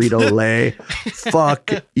halfway in Frito-Lay.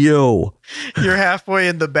 Fuck you. You're halfway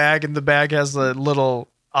in the bag, and the bag has a little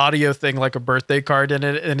audio thing like a birthday card in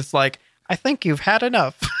it, and it's like, I think you've had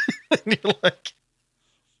enough. And you're like,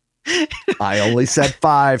 I only said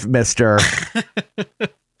 5, mister.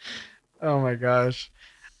 Oh my gosh.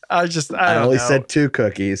 I only said 2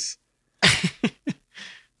 cookies. It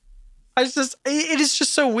is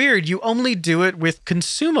just so weird. You only do it with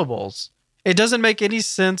consumables. It doesn't make any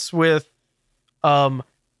sense with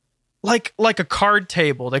like a card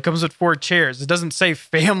table that comes with 4 chairs. It doesn't say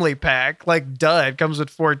family pack. Like, duh, it comes with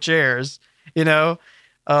 4 chairs, you know?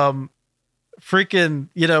 Freaking,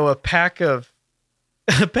 you know, a pack of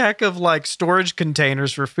like storage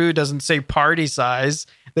containers for food doesn't say party size.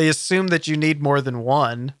 They assume that you need more than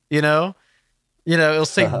one, you know? It'll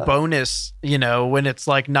say bonus, you know, when it's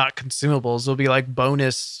like not consumables. It'll be like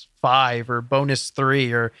bonus 5 or bonus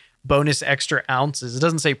 3 or bonus extra ounces. It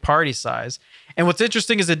doesn't say party size. And what's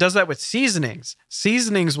interesting is it does that with seasonings.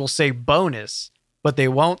 Seasonings will say bonus, but they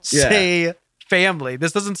won't say family.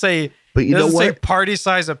 This doesn't say, but you know what? Say party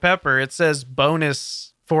size of pepper. It says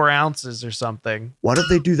bonus 4 ounces or something. Why don't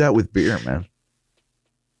they do that with beer, man?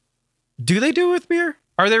 Do they do it with beer?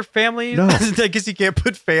 Are there family? No. I guess you can't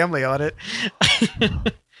put family on it.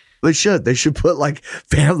 They should. They should put like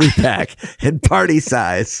family pack and party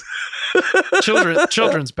size.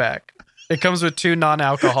 Children's pack. It comes with 2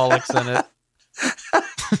 non-alcoholics in it.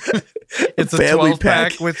 It's a family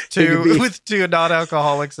 12-pack with two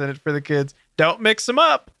non-alcoholics in it for the kids. Don't mix them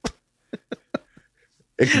up.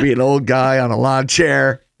 It could be an old guy on a lawn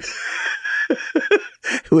chair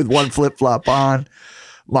with one flip-flop on.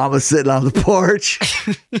 Mama's sitting on the porch.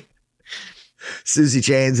 Susie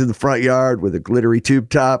Chain's in the front yard with a glittery tube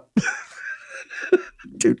top.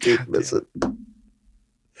 Tube missing.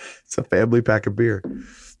 It's a family pack of beer.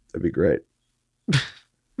 That'd be great.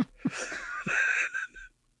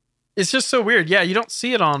 It's just so weird. Yeah, you don't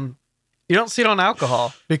see it on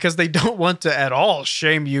alcohol because they don't want to at all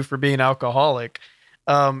shame you for being alcoholic.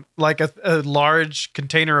 Like a large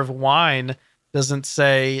container of wine doesn't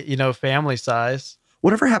say, you know, family size.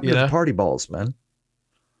 Whatever happened to the party balls, man?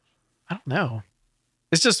 I don't know.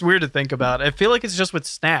 It's just weird to think about. I feel like it's just with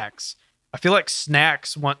snacks. I feel like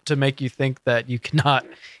snacks want to make you think that you cannot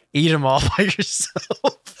eat them all by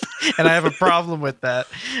yourself. And I have a problem with that.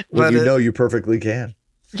 Well, you know you perfectly can.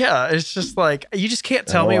 Yeah, it's just like, you just can't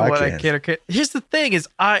tell me what I can or can't. Here's the thing is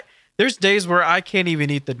there's days where I can't even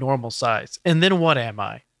eat the normal size. And then what am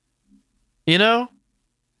I? You know?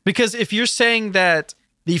 Because if you're saying that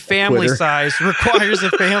the family size requires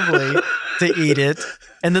a family to eat it,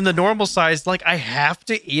 and then the normal size, like, I have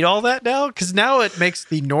to eat all that now? Because now it makes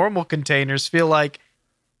the normal containers feel like,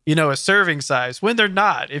 you know, a serving size when they're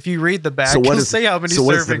not. If you read the back, it'll say how many servings there are. So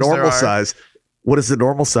what is the normal size? What is the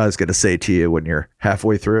normal size going to say to you when you're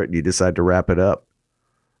halfway through it and you decide to wrap it up?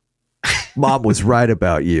 Mom was right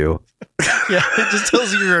about you. Yeah, it just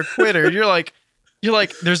tells you you're a quitter. You're like,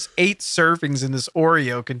 there's 8 servings in this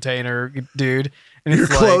Oreo container, dude. And you're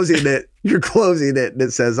closing it. You're closing it, and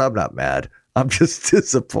it says, "I'm not mad. I'm just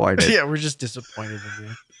disappointed." Yeah, we're just disappointed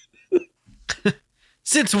in you.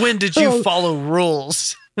 Since when did you follow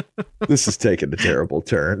rules? This is taking a terrible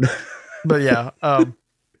turn. But yeah,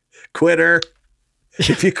 quitter.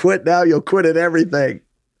 If you quit now, you'll quit at everything.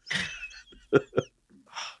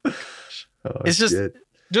 It's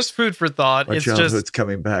just food for thought. My childhood's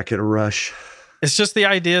coming back in a rush. It's just the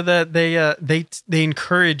idea that they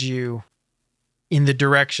encourage you in the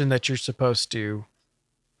direction that you're supposed to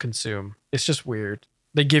consume. It's just weird.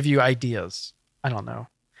 They give you ideas. I don't know.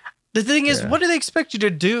 The thing is, what do they expect you to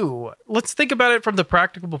do? Let's think about it from the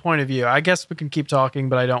practical point of view. I guess we can keep talking,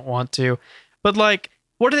 but I don't want to. But like,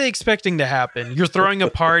 what are they expecting to happen? You're throwing a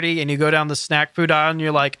party and you go down the snack food aisle and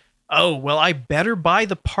you're like, oh, well, I better buy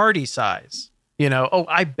the party size. You know,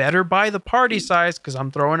 I better buy the party size because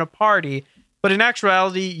I'm throwing a party. But in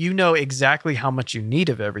actuality, you know exactly how much you need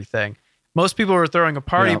of everything. Most people who are throwing a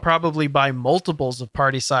party probably buy multiples of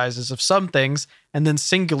party sizes of some things and then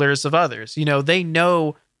singulars of others. You know, they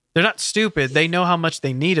know, they're not stupid. They know how much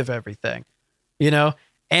they need of everything, you know?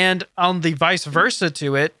 And on the vice versa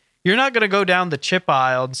to it, you're not going to go down the chip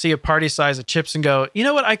aisle and see a party size of chips and go, you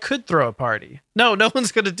know what? I could throw a party. No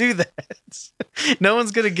one's going to do that. No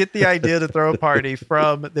one's going to get the idea to throw a party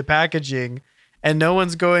from the packaging, and no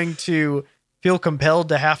one's going to feel compelled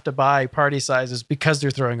to have to buy party sizes because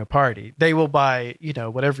they're throwing a party. They will buy, you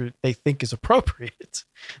know, whatever they think is appropriate.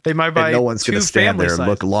 They might buy. And no one's going to stand there and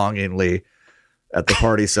look longingly at the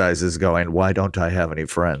party sizes going, why don't I have any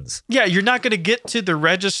friends? Yeah, you're not going to get to the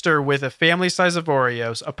register with a family size of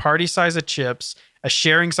Oreos, a party size of chips, a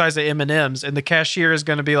sharing size of M&Ms, and the cashier is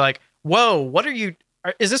going to be like, whoa, what are you,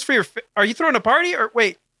 is this for your, are you throwing a party? Or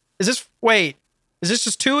is this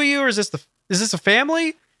just 2 of you, or is this a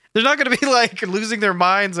family? They're not going to be like losing their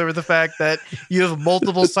minds over the fact that you have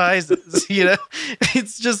multiple sizes, you know?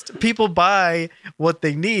 It's just people buy what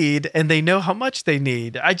they need and they know how much they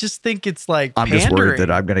need. I just think it's like I'm pandering. Just worried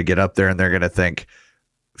that I'm going to get up there and they're going to think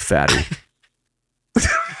fatty.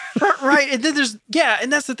 Right. And then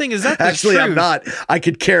and that's the thing is that actually I'm not. I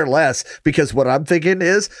could care less because what I'm thinking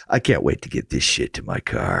is I can't wait to get this shit to my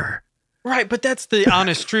car. Right, but that's the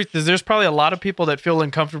honest truth. Is there's probably a lot of people that feel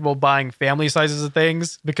uncomfortable buying family sizes of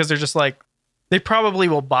things because they're just like, they probably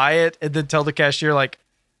will buy it and then tell the cashier like,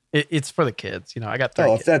 it's for the kids. I got 3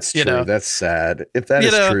 kids. If that's true, that's sad. If that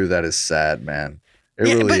is true, that is sad, man. It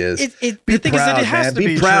really is. Be proud, man.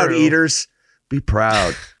 Be proud, eaters. Be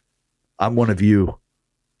proud. I'm one of you.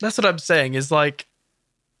 That's what I'm saying. Is like,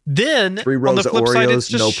 then 3 rows on the flip of Oreos, side, it's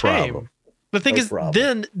just no shame. problem. The thing is,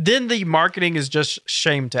 then the marketing is just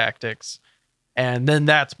shame tactics, and then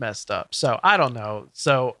that's messed up. So I don't know.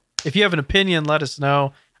 So if you have an opinion, let us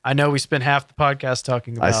know. I know we spent half the podcast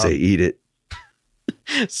talking about. I say eat it.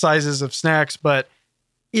 Sizes of snacks, but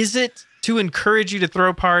is it to encourage you to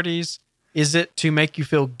throw parties? Is it to make you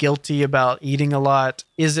feel guilty about eating a lot?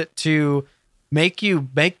 Is it to make you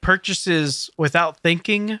make purchases without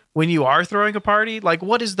thinking when you are throwing a party? Like,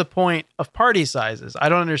 what is the point of party sizes? I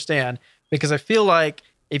don't understand. Because I feel like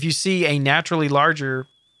if you see a naturally larger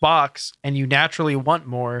box and you naturally want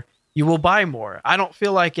more, you will buy more. I don't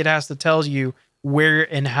feel like it has to tell you where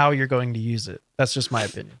and how you're going to use it. That's just my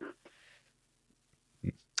opinion.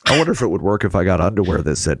 I wonder if it would work if I got underwear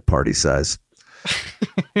that said party size.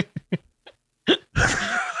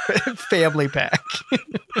 Family pack.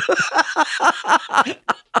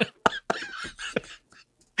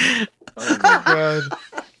 Oh my God.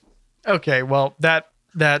 Okay, well, that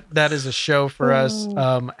is a show for us.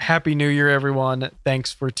 Happy New Year, everyone.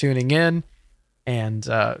 Thanks for tuning in. And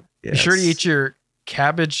be sure to eat your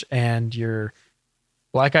cabbage and your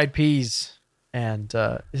black-eyed peas. And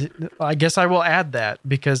I guess I will add that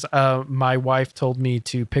because my wife told me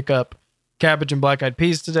to pick up cabbage and black-eyed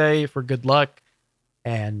peas today for good luck.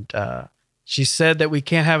 And she said that we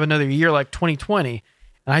can't have another year like 2020.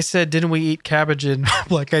 And I said, didn't we eat cabbage and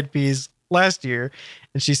black-eyed peas last year?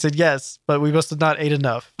 And she said, yes, but we must have not ate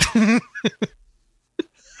enough.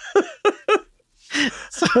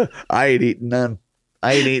 I ain't eating none.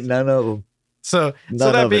 I ain't eating none of them. So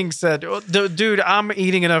that being said, dude, I'm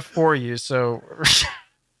eating enough for you. So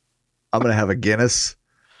I'm going to have a Guinness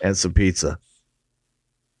and some pizza.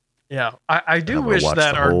 Yeah. I do wish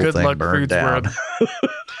that our good luck foods were,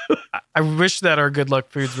 I wish that our good luck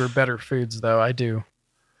foods were better foods though. I do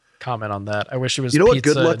comment on that. I wish it was, what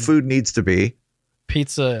good luck food needs to be?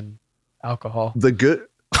 Pizza and alcohol. The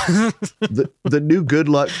new good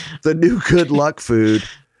luck food.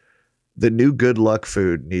 The new good luck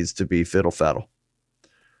food needs to be fiddle faddle.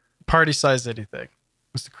 Party size anything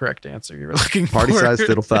was the correct answer you were looking for. Party size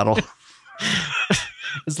fiddle faddle.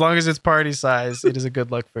 As long as it's party size, it is a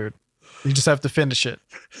good luck food. You just have to finish it.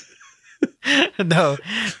 No,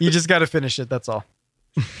 you just got to finish it. That's all.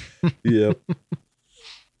 Yep.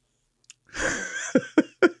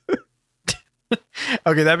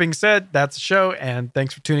 Okay, that being said, that's the show, and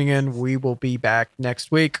thanks for tuning in. We will be back next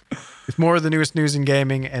week with more of the newest news in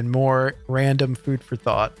gaming and more random food for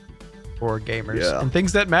thought for gamers and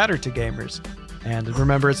things that matter to gamers. And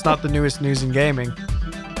remember, it's not the newest news in gaming.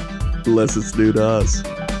 Unless it's new to us.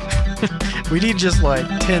 We need just like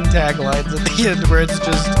 10 taglines at the end where it's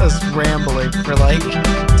just us rambling for like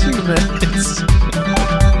 2 minutes.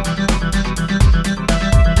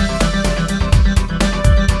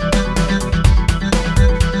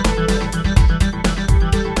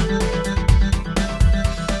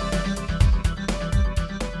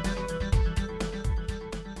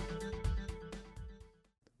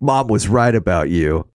 Mom was right about you.